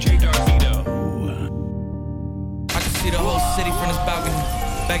 DJ Darvito. I can see the whole city from this balcony.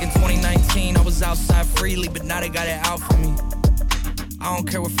 Back in 2019, I was outside freely, but now they got it out for me. I don't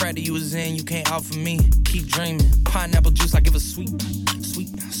care what frat you was in, you can't out for me. Keep dreaming. Pineapple juice, I give a sweet.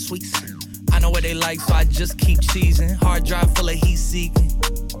 I know what they like, so I just keep cheesing. Hard drive full of heat seeking.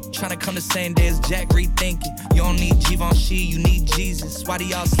 Tryna come the same day as Jack, rethinking. You don't need Givenchy, you need Jesus. Why do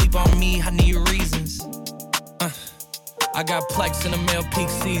y'all sleep on me? I need reasons. I got Plex in the mail peak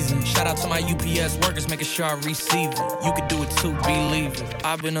season. Shout out to my UPS workers, making sure I receive it. You could do it too, believe it.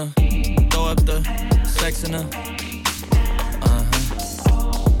 I've been throw up the sex in her.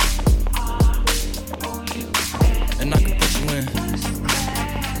 And I can put you in.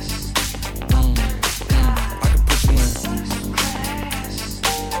 I can put you in.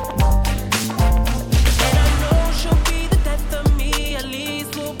 And I know she'll be the death of me. At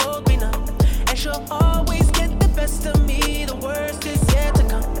least we'll both be numb. And she'll always get the best of me. The worst is yet to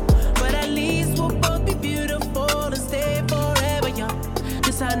come. But at least we'll both be beautiful and stay forever young.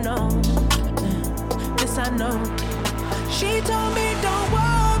 This I know. This I know. She told me don't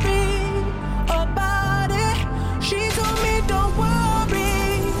worry about it. She told me don't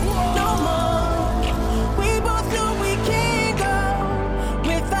worry no more. We both know we can't go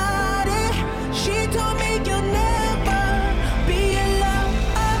without it. She told me you'll never be alone.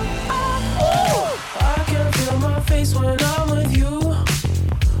 I can feel my face when I'm with you,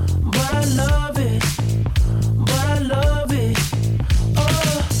 but I love it.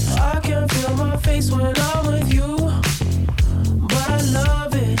 Oh, I can feel my face when I'm with you, but I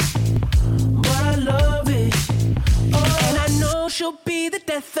love it. Oh, and I know she'll be the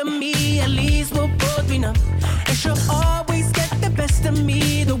death of me. At least we'll both be numb. And she'll always get the best of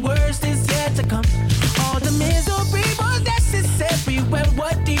me. The worst is yet to come. All the misery was necessary when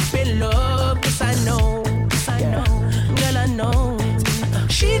what deep deep in love, 'cause I know, girl, I know.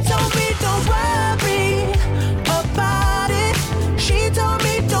 She told me don't worry about it. She told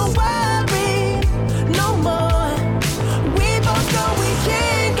me don't worry no more. We both know we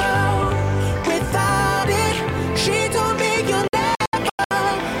can't go without it. She told me you'll never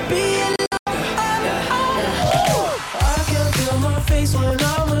be alone. I can feel my face when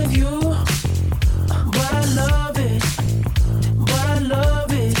I'm with you, but I love it, but I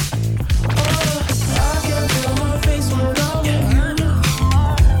love it. Oh, I can feel my face when I'm with you,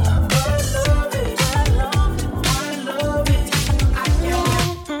 but I love it, I love it.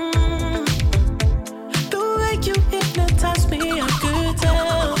 The way you hypnotize me, I could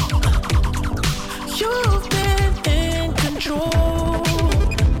tell you've been in control.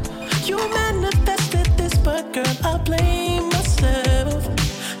 You manifested this, but girl, I blame myself.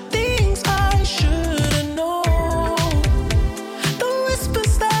 Things I should've known. The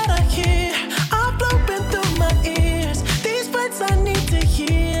whispers that I hear are blowing through my ears. These words I need to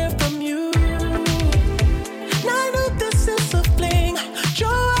hear from you. Now I know this is a fling.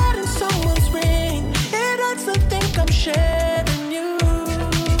 Your heart in someone's ring. It hurts to think I'm sharing you.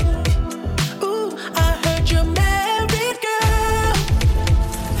 Ooh, I heard you're married, girl.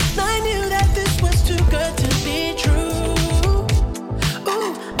 I knew that this was too good to be true.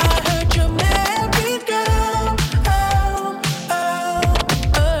 Ooh, I heard you're married, girl.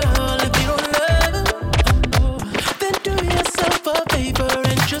 If you don't love, then do yourself a favor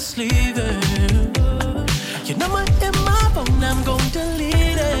and just leave it. Your number in my phone, I'm gon'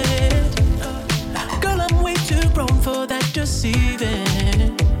 delete it. Girl, I'm way too grown for that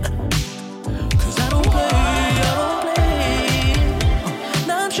deceiving. 'Cause I don't play.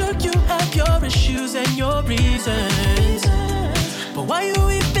 Now I'm sure you have your issues and your reasons, but why you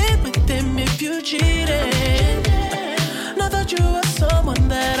even with them if you cheated? Now that you are someone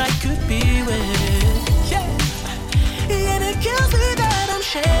that I could be with, yeah. And it kills me that I'm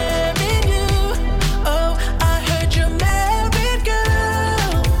sharing you. Oh, I heard you're married,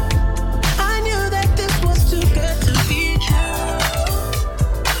 girl. I knew that this was too good to be true.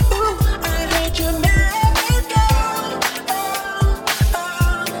 Ooh, I heard you're married, girl.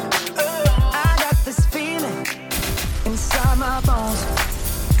 I got this feeling inside my bones.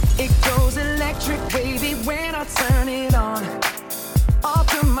 It goes electric, baby, when I turn it on. Off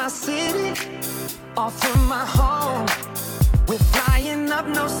from my city, off from my home. We're flying up,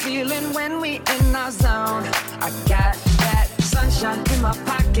 no ceiling when we in our zone. I got that sunshine in my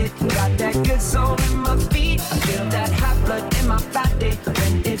pocket, got that good soul in my feet. I feel that hot blood in my body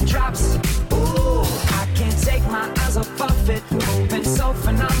when it drops. Ooh, I can't take my eyes off of it, moving so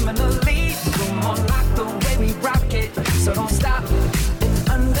phenomenally. Come on, like the way we rock it, so don't stop.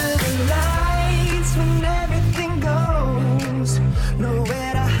 Under the lights when everything goes,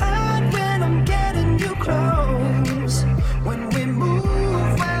 nowhere to hide when I'm getting you close. When we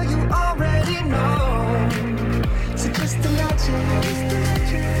move, well, you already know. So just imagine.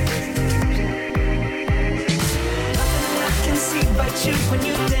 Nothing I can see but you when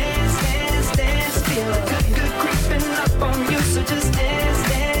you dance, dance, dance. Feel good, good creeping up on you. So just dance,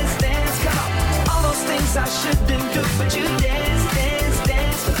 dance, dance. Come on. All those things I shouldn't do, but you dance, dance,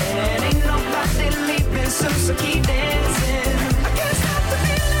 dance. And ain't nobody leaving soon, so keep dancing. I can't stop the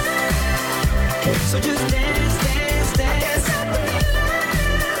feeling. So just dance, dance, dance. I can't stop the feeling.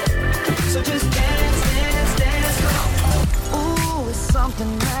 So just dance, dance, dance. Come on. Ooh, it's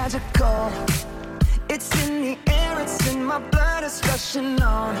something magical. It's in the air, it's in my blood, it's rushing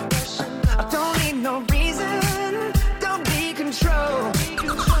on. I don't need no reason, don't be control.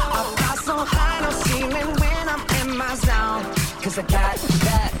 I fly so high, no ceiling when I'm in my zone. 'Cause I got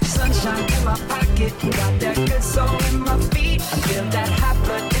that sunshine in my pocket, got that good soul in my feet. I feel that hot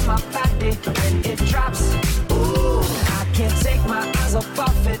blood in my body when it drops. Ooh, I can't take my eyes off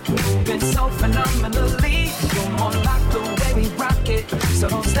of it, moving so phenomenally. You're more like the way we rock it, so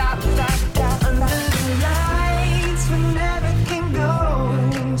don't stop, stop, stop. Under the lights when everything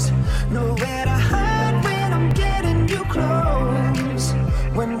goes, nowhere to hide when I'm getting you close.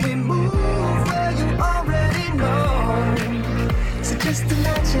 When we move, well, you already know. So just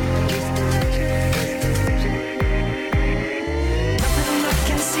imagine. Nothing I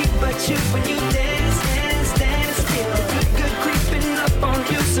can see but you when you dance, dance, dance. Feel good, good creeping up on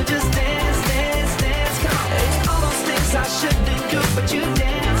you. So just dance, dance, dance. Come on. All those things I shouldn't do, but you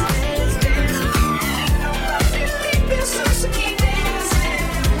dance, dance, dance. Nobody leaving soon, so keep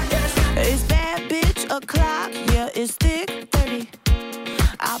dancing. It's bad bitch o'clock, yeah, it's thick 30.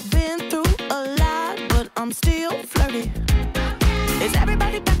 I've been through a lot, but I'm still flirty. Is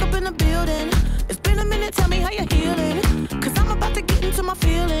everybody back up in the building? It's been a minute, tell me how you're healing. 'Cause I'm about to get into my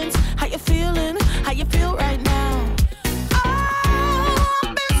feelings. feelings? How you feeling? How you feel right now? Oh,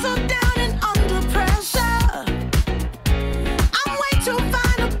 I've been so down and under pressure. I'm way too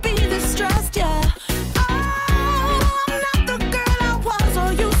fine to be this stressed, yeah. Oh, I'm not the girl I was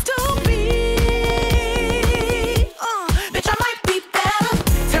or used to be. Bitch, I might be better.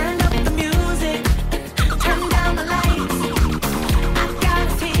 Turn up the music, turn down the lights. I got a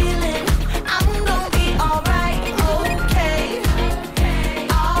feeling I'm gonna be alright, okay,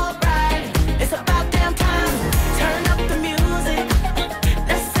 alright. It's about damn time. Turn up the music,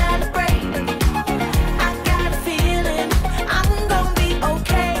 let's celebrate. I got a feeling I'm gonna be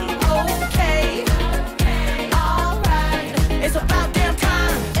okay, alright. It's about damn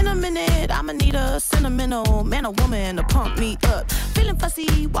time. In a minute, I'ma need a sentimental man or woman to pump me up. Feeling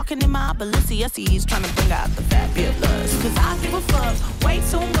fussy, walking in my Balenciennes, trying to bring out the fabulous. Cause I give a fuck way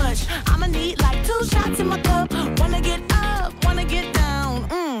too much. I'ma need like 2 shots in my cup. Wanna get up, wanna get down.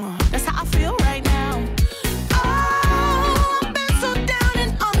 That's how I feel right now. Oh, I've been so down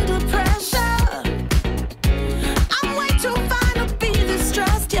and under pressure. I'm way too fine to be this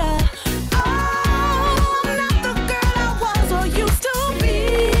stressed, yeah. Oh, I'm not the girl I was or used to be.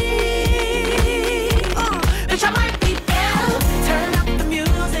 Bitch, I might be better. Turn up the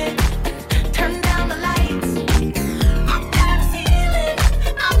music, turn down the lights. I got a feeling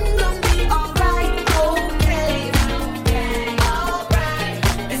I'm gonna be alright, okay, alright.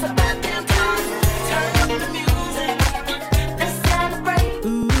 It's about damn time. Turn up the music, let's celebrate.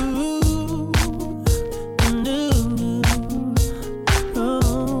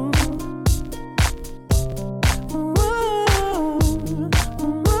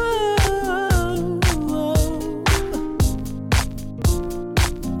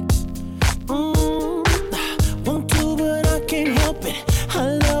 Want to, but I can't help it. I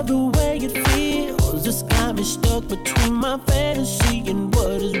love the way it feels. This got me stuck between my fantasy and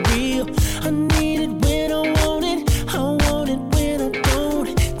what is real. I need it when I want it. I want it when I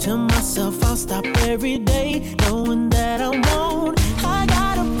don't. Tell myself I'll stop every day, knowing that I won't. I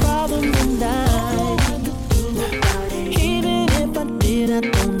got a problem tonight. Even if I did, I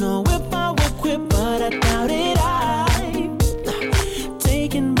don't know if I would quit, but I doubt it. I'm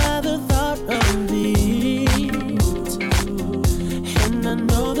taken by the thought of it, and I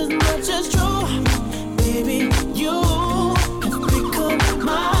know this much is true. Baby, you have become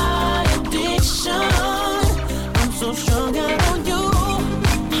my addiction. I'm so strung out on you,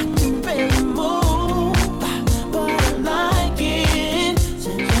 I can barely move, but I like it.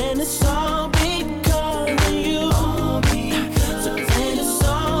 And it's all because of you. So then it's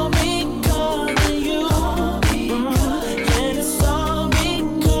all because of you. And it's all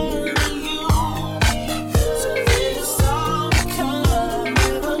because of you. So then it's all because I'll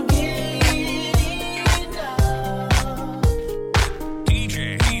never get enough.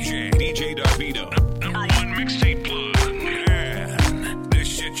 DJ Darvido. Number 1 mixtape plug. Yeah. This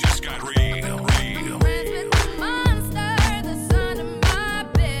shit just got real. Friends with the monster that's under my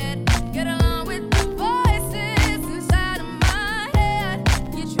bed. Get along with the voices inside of my head.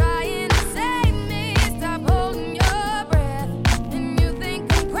 You're trying to save me, stop holding your breath. And you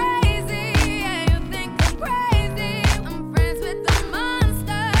think I'm crazy, yeah, you think I'm crazy. I'm friends with the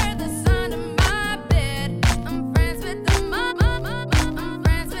monster that's under my bed. I'm friends with the I'm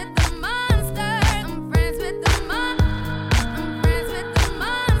friends with the monster. I'm friends with the I'm friends with the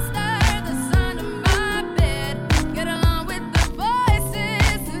monster that's under my bed. Get along with the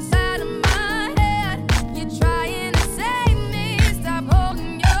voices inside of my head. You're trying to save me, stop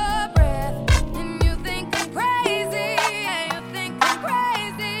holding your breath. And you think I'm crazy, yeah, you think I'm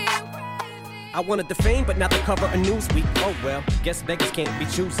crazy. I wanted the fame, but not the cover of Newsweek. Oh well, guess beggars can't be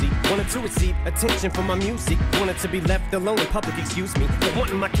choosy. Wanted to receive attention from my music. Wanted to be left alone in public, excuse me. But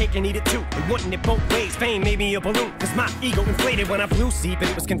wanting my cake and eat it too. And wanting it both ways. Fame made me a balloon. Cause my ego inflated when I flew see. But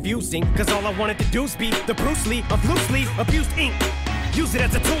it was confusing. Cause all I wanted to do was be the Bruce Lee of loosely abused ink. Use it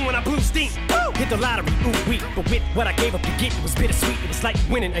as a tool when I blew steam. Woo! Hit the lottery, ooh wee. But with what I gave up to get, it was bittersweet. It was like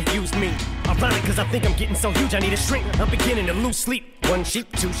winning a used me. Ironic, cause I think I'm getting so huge I need a shrink. I'm beginning to lose sleep. 1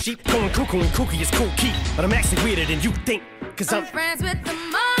 sheep, 2 sheep, going cuckoo and kooky is cool key. But I'm actually weirder than you think. Cause I'm friends with the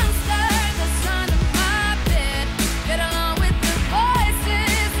monster that's under my bed. Get along with the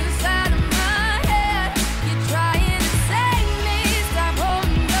voices inside of my head. You're trying to save me, stop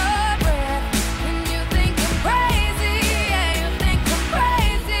holding your breath. And you think I'm crazy, yeah, you think I'm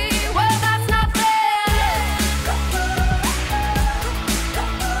crazy. Well, that's not fair.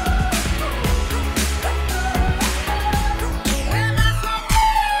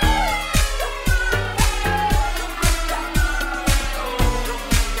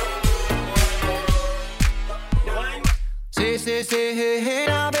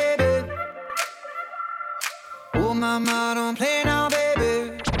 mama, don't play now,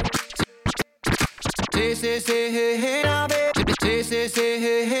 baby. Say, hey, now, baby. Say,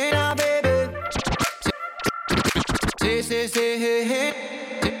 hey, now, baby. Say,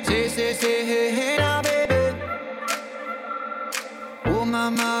 hey, now, baby. Oh,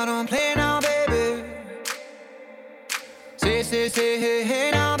 mama, don't play now, baby. Say,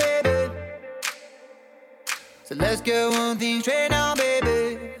 hey, now, baby. So let's get one thing straight now,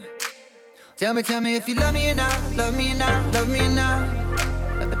 baby. Tell me if you love me or not, love me or not, love me or not.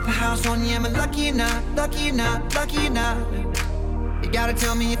 At the house on you, am I lucky or not, lucky or not, lucky or not? You gotta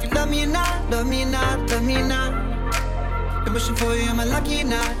tell me if you love me or not, love me or not, love me or not. I'm wishing for you, am I lucky or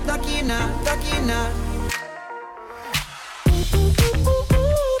not, lucky or not, lucky or not?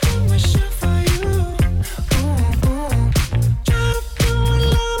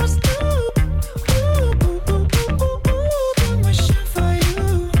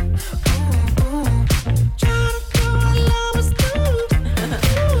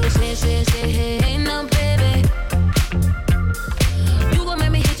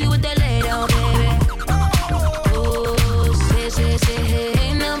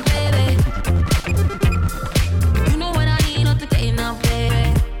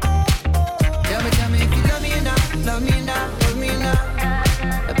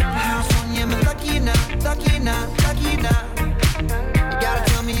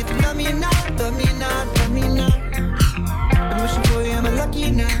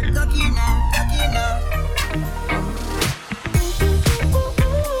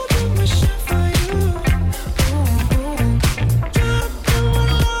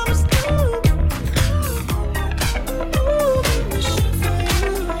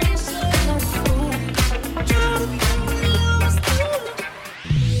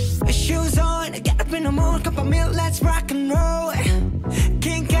 Shoes on, get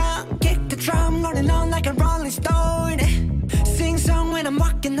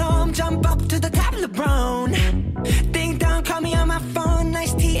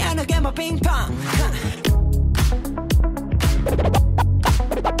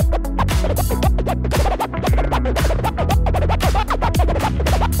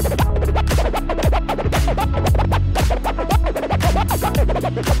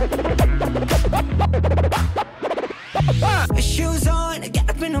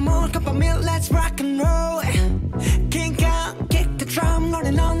up in the morning, cup of milk, let's rock and roll. Kink out, kick the drum,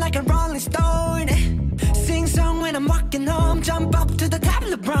 rolling on like a rolling stone. Sing song when I'm walking home, jump up to the top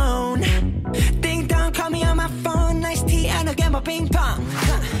of the brown. Ding dong, call me on my phone, nice tea and I'll get my ping pong.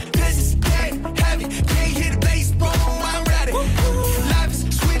 This is getting heavy, can't hear the bass, boom, I'm ready. Life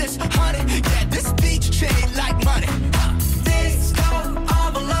is sweet as honey, yeah, this beach chain like money. This go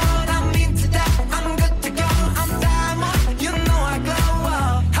all alone, I'm into that, I'm good to go, I'm diamond, you know I glow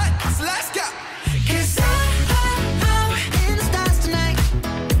up. Hey, so let's go. 'Cause I'm in the stars tonight,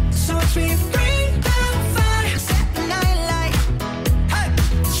 so it's me bring down fire, set the night light. Hey,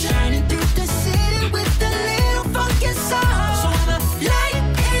 shining through the city with a little funky soul. So I'ma light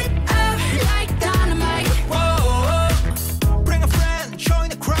it up like dynamite. Whoa, bring a friend, join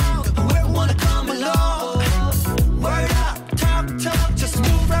the crowd, whoever wanna come along. Word up, talk, just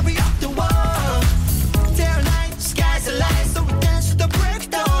move right up the wall. Day or night, sky's the light, so we dance to the break of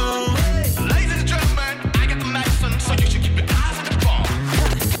dawn. Ladies and gentlemen, I got the medicine, so you should keep your eyes on the ball.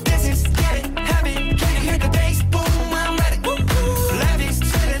 This is getting heavy, can you hear the bass? Boom, I'm ready. Levies,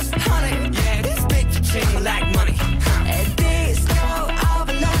 sweetest honey, yeah, this bitch chain like money. And this go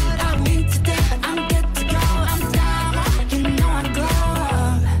overload, I'm into that, I'm good to go, I'm down, you know I glow.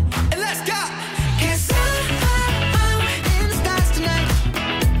 And let's go. 'Cause I'm in the stars tonight,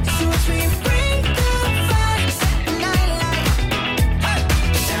 so it's me bring the fire, set the night light. Hey,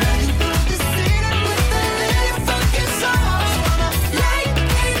 shining through the city with a little funky soul. So I'ma light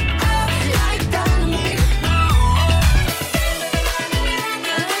it up like dynamite.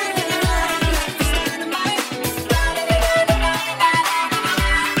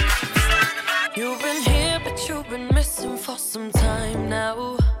 You've been here, but you've been missing for some time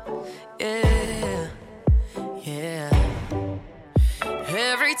now. Yeah.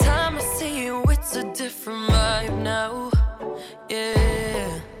 Every time I see you, it's a different vibe now.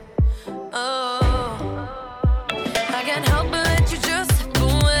 Yeah. Oh, I can't help but let you just slip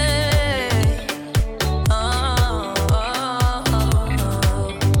away. Oh.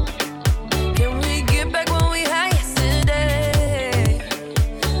 Can we get back what we had yesterday?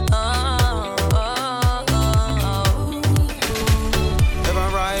 If I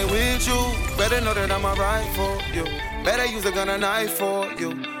ride with you, better know that I'ma ride for you. Better use a gun and knife for you.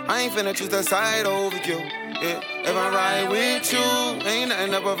 I ain't finna choose the side over you. Yeah. If I ride with you, ain't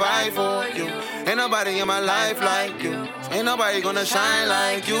nothing to provide for you. Ain't nobody in my life like you. Ain't nobody gonna shine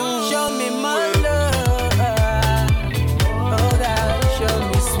like you. Show me my love. Oh God, show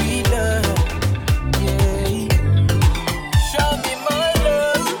me sweet love. Yeah. Show me my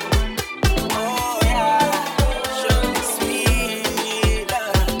love. Oh yeah. Show me sweet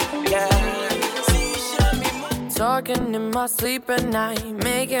love. Yeah. See, show me my. Talking in my sleep at night,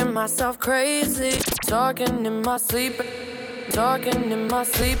 making myself crazy. Talking in my sleep at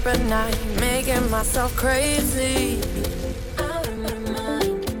night, making myself crazy. Out of my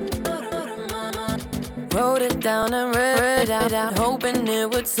mind. Wrote it down and read it out, hoping it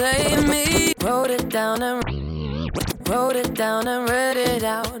would save me. Wrote it down and read it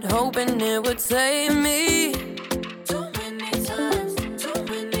out, hoping it would save me. Too many times.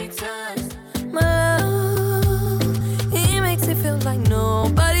 My love, he makes it feel like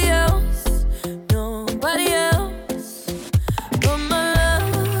nobody else. But my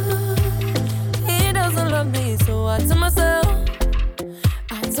love, he doesn't love me, so I tell myself,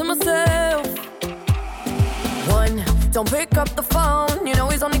 one, don't pick up the phone, you know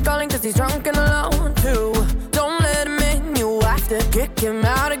he's only calling cause he's drunk and alone. Two, don't let him in, you have to kick him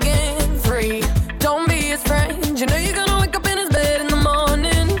out again. Three, don't be his friend, you know you're gonna wake up in his bed in the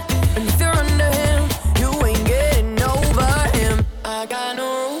morning. And if you're under him, you ain't getting over him. I got no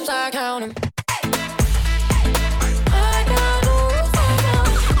rules, I count him.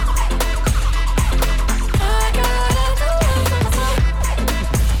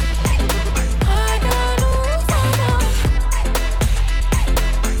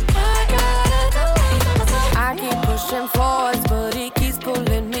 Forwards, but he keeps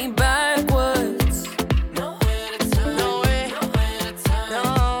pulling me backwards. Nowhere to turn.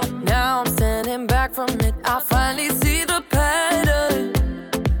 No. Now I'm standing back from it. I finally see the pattern.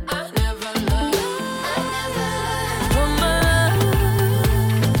 I never loved. But my love,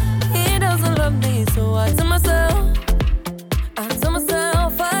 he doesn't love me, so I tell myself,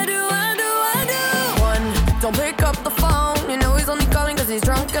 I do. One, don't pick up the phone. You know he's only calling cause he's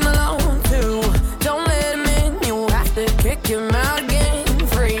drunk and alone. Two, don't let him in. Kick him out again.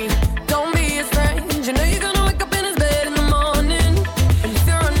 Free, don't be his friend. You know you're gonna wake up in his bed in the morning. And if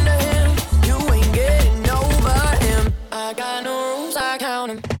you're under him, you ain't getting over him. I got no rules, I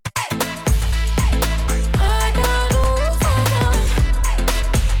count him. I got no rules, I count him.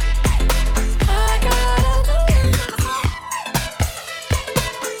 I got no rules,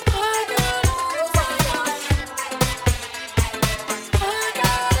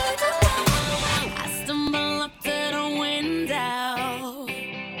 I stumble up to the window,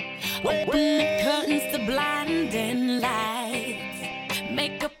 open the curtains to blinding lights,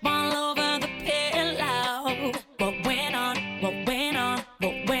 makeup all over the pillow.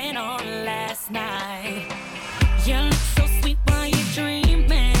 What went on last night? You look so sweet while you're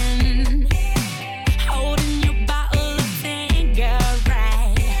dreaming, holding your bottle of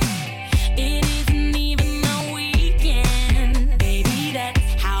Tanqueray. It isn't even the weekend, baby,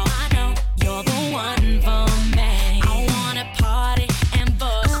 that's how I know you're the one for me. I wanna party and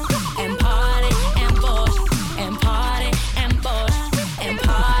bust and party.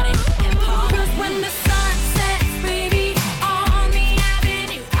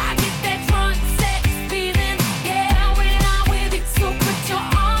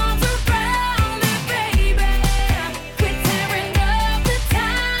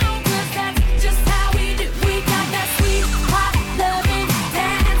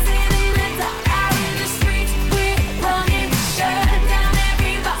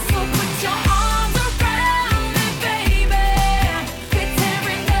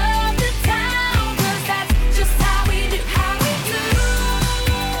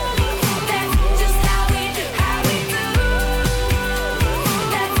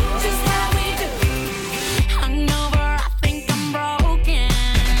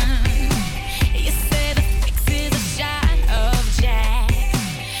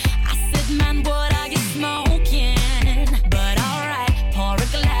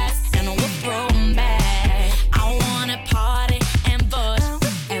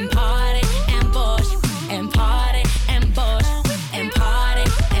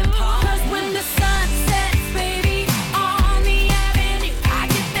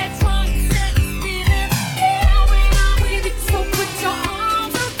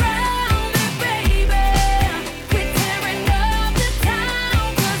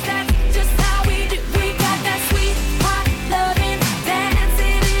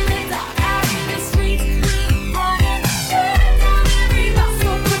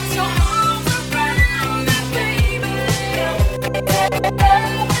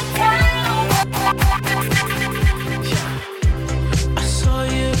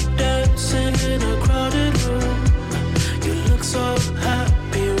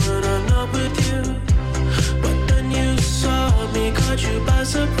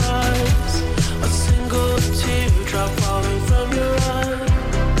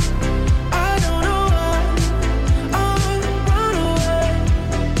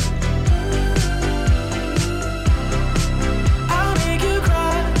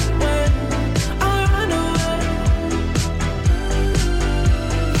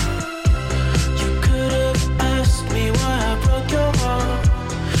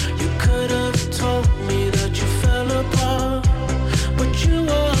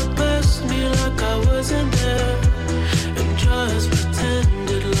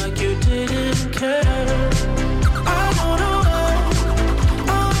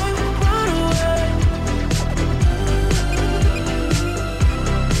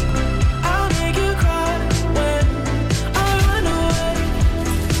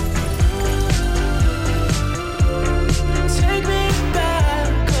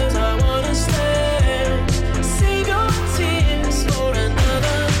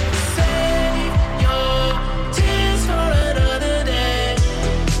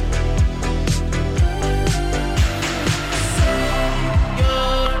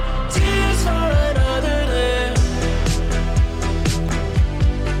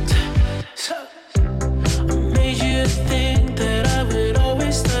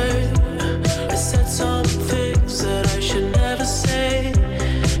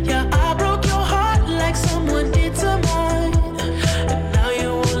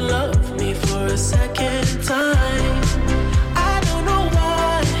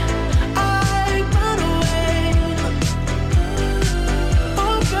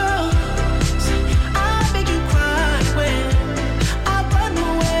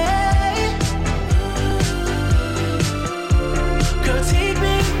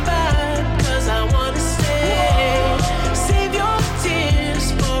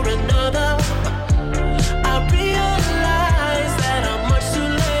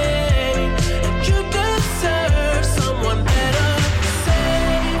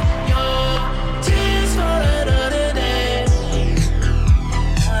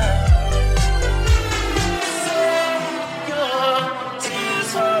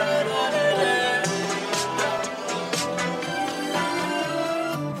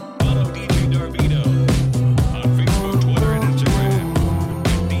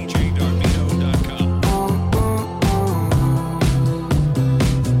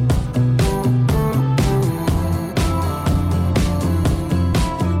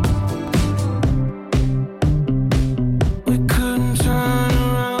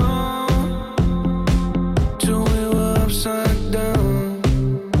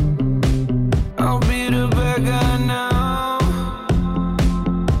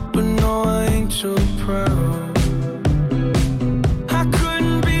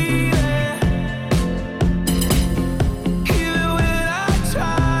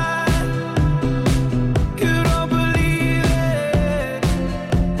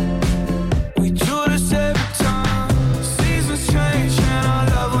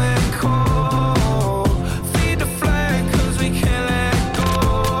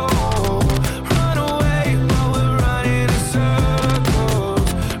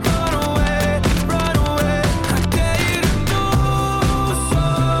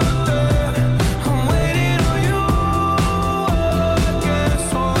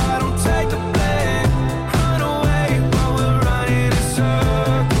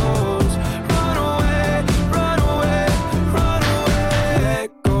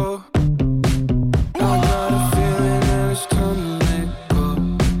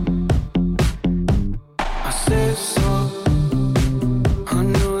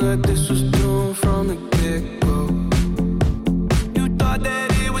 that this was doomed from the get-go. You thought that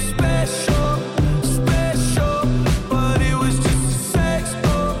it was special, special, but it was just a sex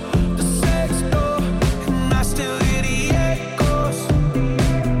door, the sex door, and I still hear the echoes.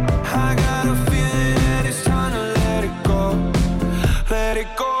 I got a feeling that it's time to let it go, let it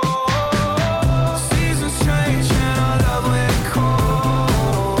go. Seasons change and our love went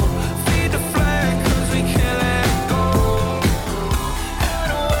cold. Feed the flag 'cause we can't let it go. Run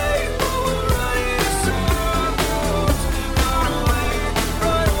away, but we're running in circles. Run away,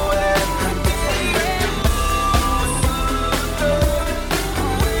 run away. I didn't know something.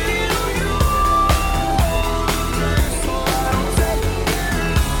 I'm waiting on you. So I don't take it.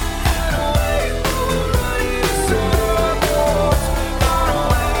 Run away, but we're running in circles. Run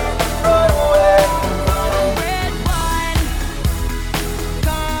away, run away. Red wine,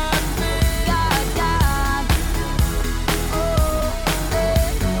 gone, gone.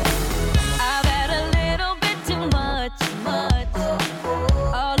 I've had a little bit too much.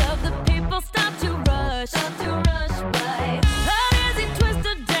 All of the people stop to rush by. An easy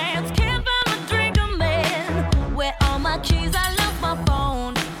twisted dance, can't find my drink, I'm in. Where all my keys? I lost my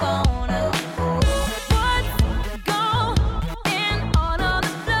phone. What's going on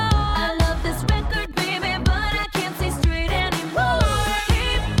the floor? I love this record, baby, but I can't see straight anymore.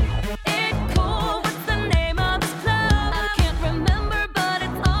 Keep it cool. What's the name of this club? I can't remember, but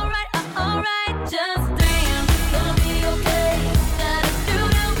it's alright. Just dance, gonna be okay.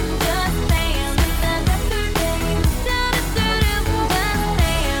 Da-da-doo-doo, just dance. That record name. Da-da-doo-doo, just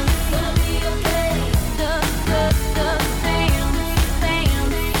dance, gonna be okay. Just dance,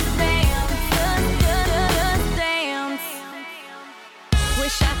 just dance.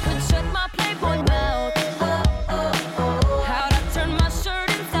 Wish I could shut my Playboy mouth. How'd I turn my shirt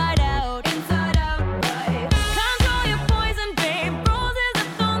inside out? Right. Control your poison, babe. Roses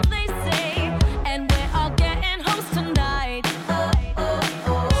are thorns, they say, and we're all getting hoes tonight. What's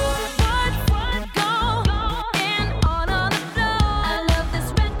going on the floor? I love this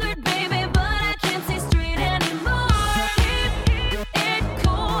record, baby, but I can't see straight anymore. Keep it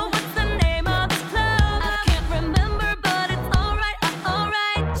cool. What's the name of this club? I can't remember, but it's alright.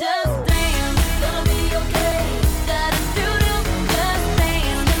 Just dance, gonna be okay. Da-da-doo-doo, just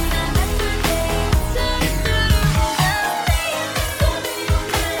dance. That record name. Da-da-doo-doo, just dance, gonna be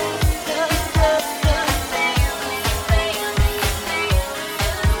okay.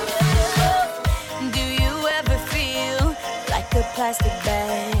 Do you ever feel like a plastic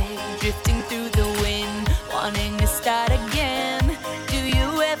bag drifting through the wind, wanting to start again? Do you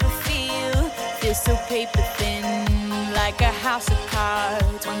ever feel so paper thin, like a house of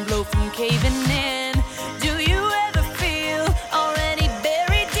cards, one blow from caving in? Do you ever feel already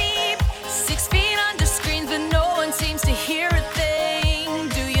buried deep, 6 feet under screens, but no one seems to hear a thing?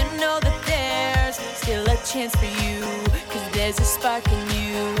 Do you know that there's still a chance for you? 'Cause there's a spark in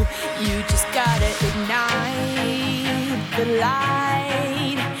you. You just gotta ignite the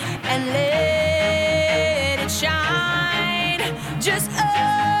light and let it shine. Just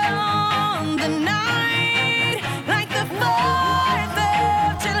on the night, like the 4th of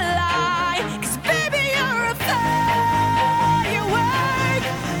July. 'Cause baby, you're a firework.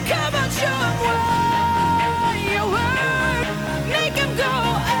 Come on, show 'em what you work. Make 'em go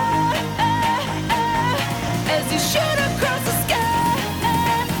as you shoot across the sky.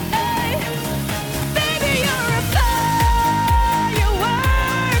 Baby, you're a firework.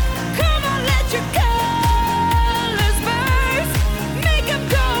 Come on, let your colors burst. Make 'em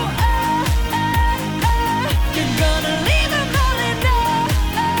go You're gonna leave 'em all in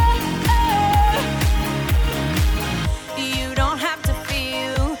You don't have to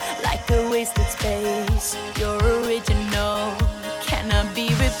feel like a wasted space. You're original, cannot be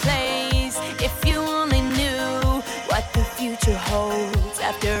replaced. If you only knew what the future holds.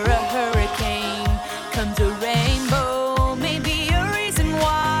 After a hurricane comes a rainbow. Maybe a reason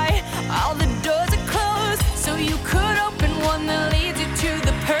why all the doors are closed, so you could open one that leads you to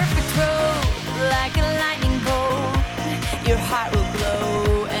the perfect road. Like a lightning bolt, your heart will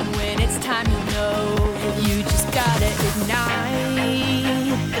glow, and when it's time, you know you just gotta ignite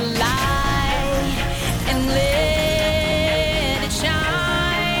the light and let it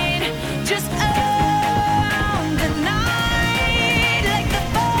shine.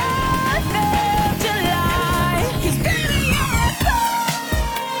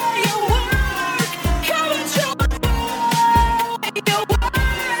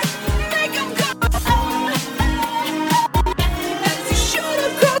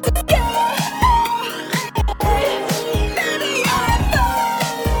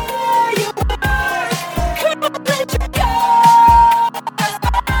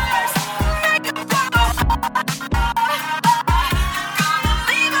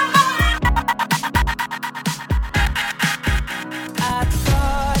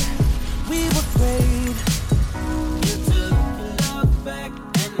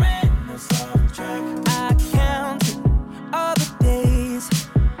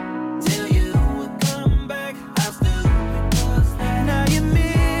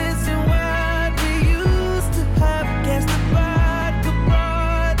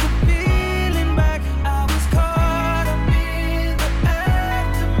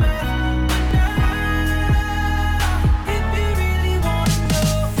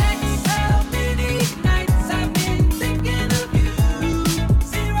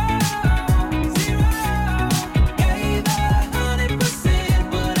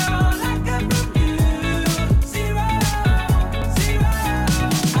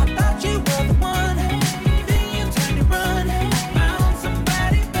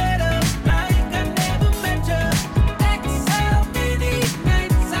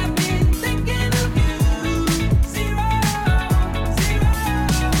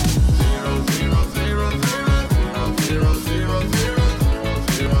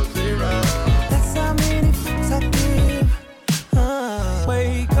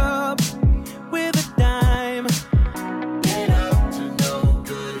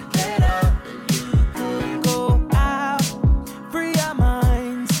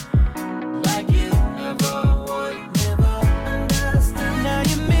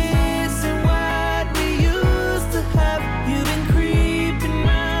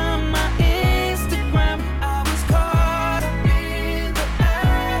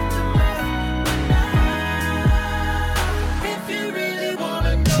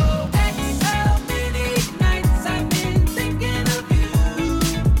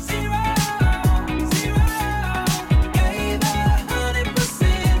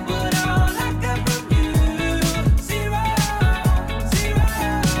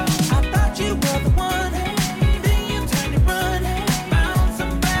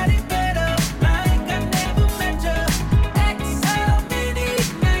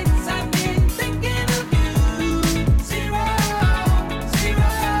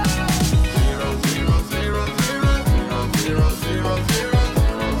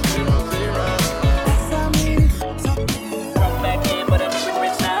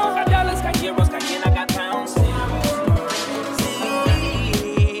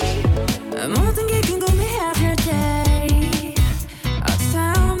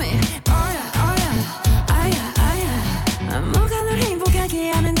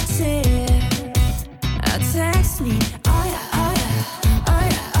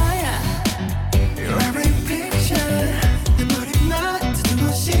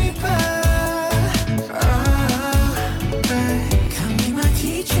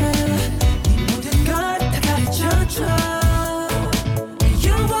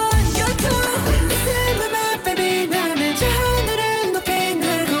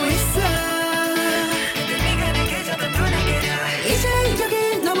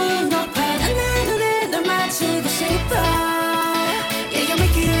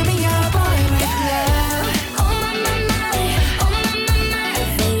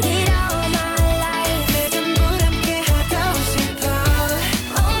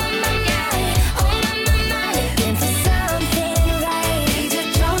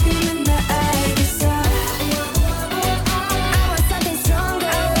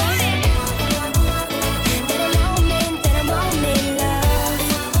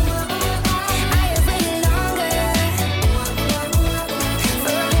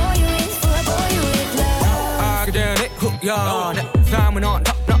 삶은 on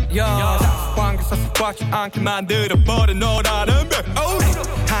top notch 관계에서 습관치 않게 만들어버린 너라는 백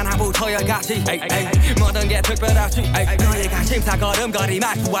하나부터 열까지 모든 게 특별하지 너의 관심사 걸음걸이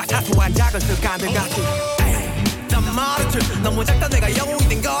말투와 사소한 작은 습관들 같이 난 말했지 너무 작다 내가 영웅이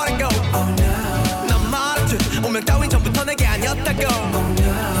된 거라고 난 말했지 운명 따윈 전부터 내게 아니었다고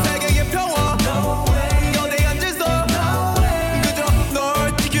세계의 평화 거대한 질서 그저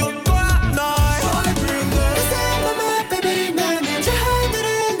널 지킬 거야 널 그 사람만 baby 나는 저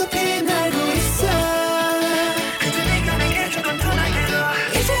하늘을 높이 날고 있어 그저 네가 내게 준 건 편하게도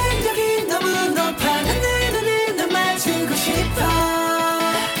이젠 여기 너무 높아 난 내 눈을 널 맞추고 싶어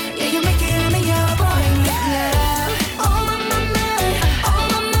Yeah you make it me your boy with love Oh my my oh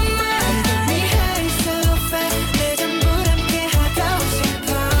my my You get me high so fast 내 전부 함께 하고 싶어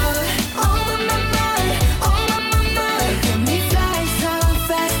Oh my my oh my my You get me fly so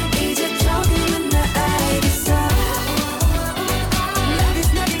fast 이제 조금은 나 알겠어 Love is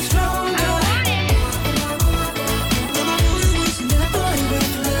nothing stronger 내가 boy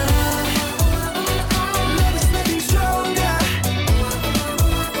with love Love is nothing stronger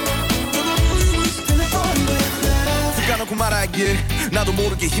내가 boy with love 습관놓고 말하길 나도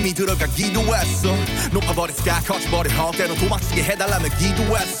모르게 힘이 들어가기도 했어 높아버린 sky 커져버린 헛 때론 도망치게 해달라며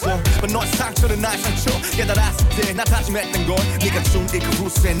기도했어 But 너의 상처는 나의 상처 깨달았을 때 나 다짐했던 건 네가 준 이 그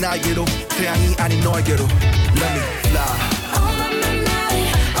후세 나에게로 태양이 아닌 너에게로 Let me fly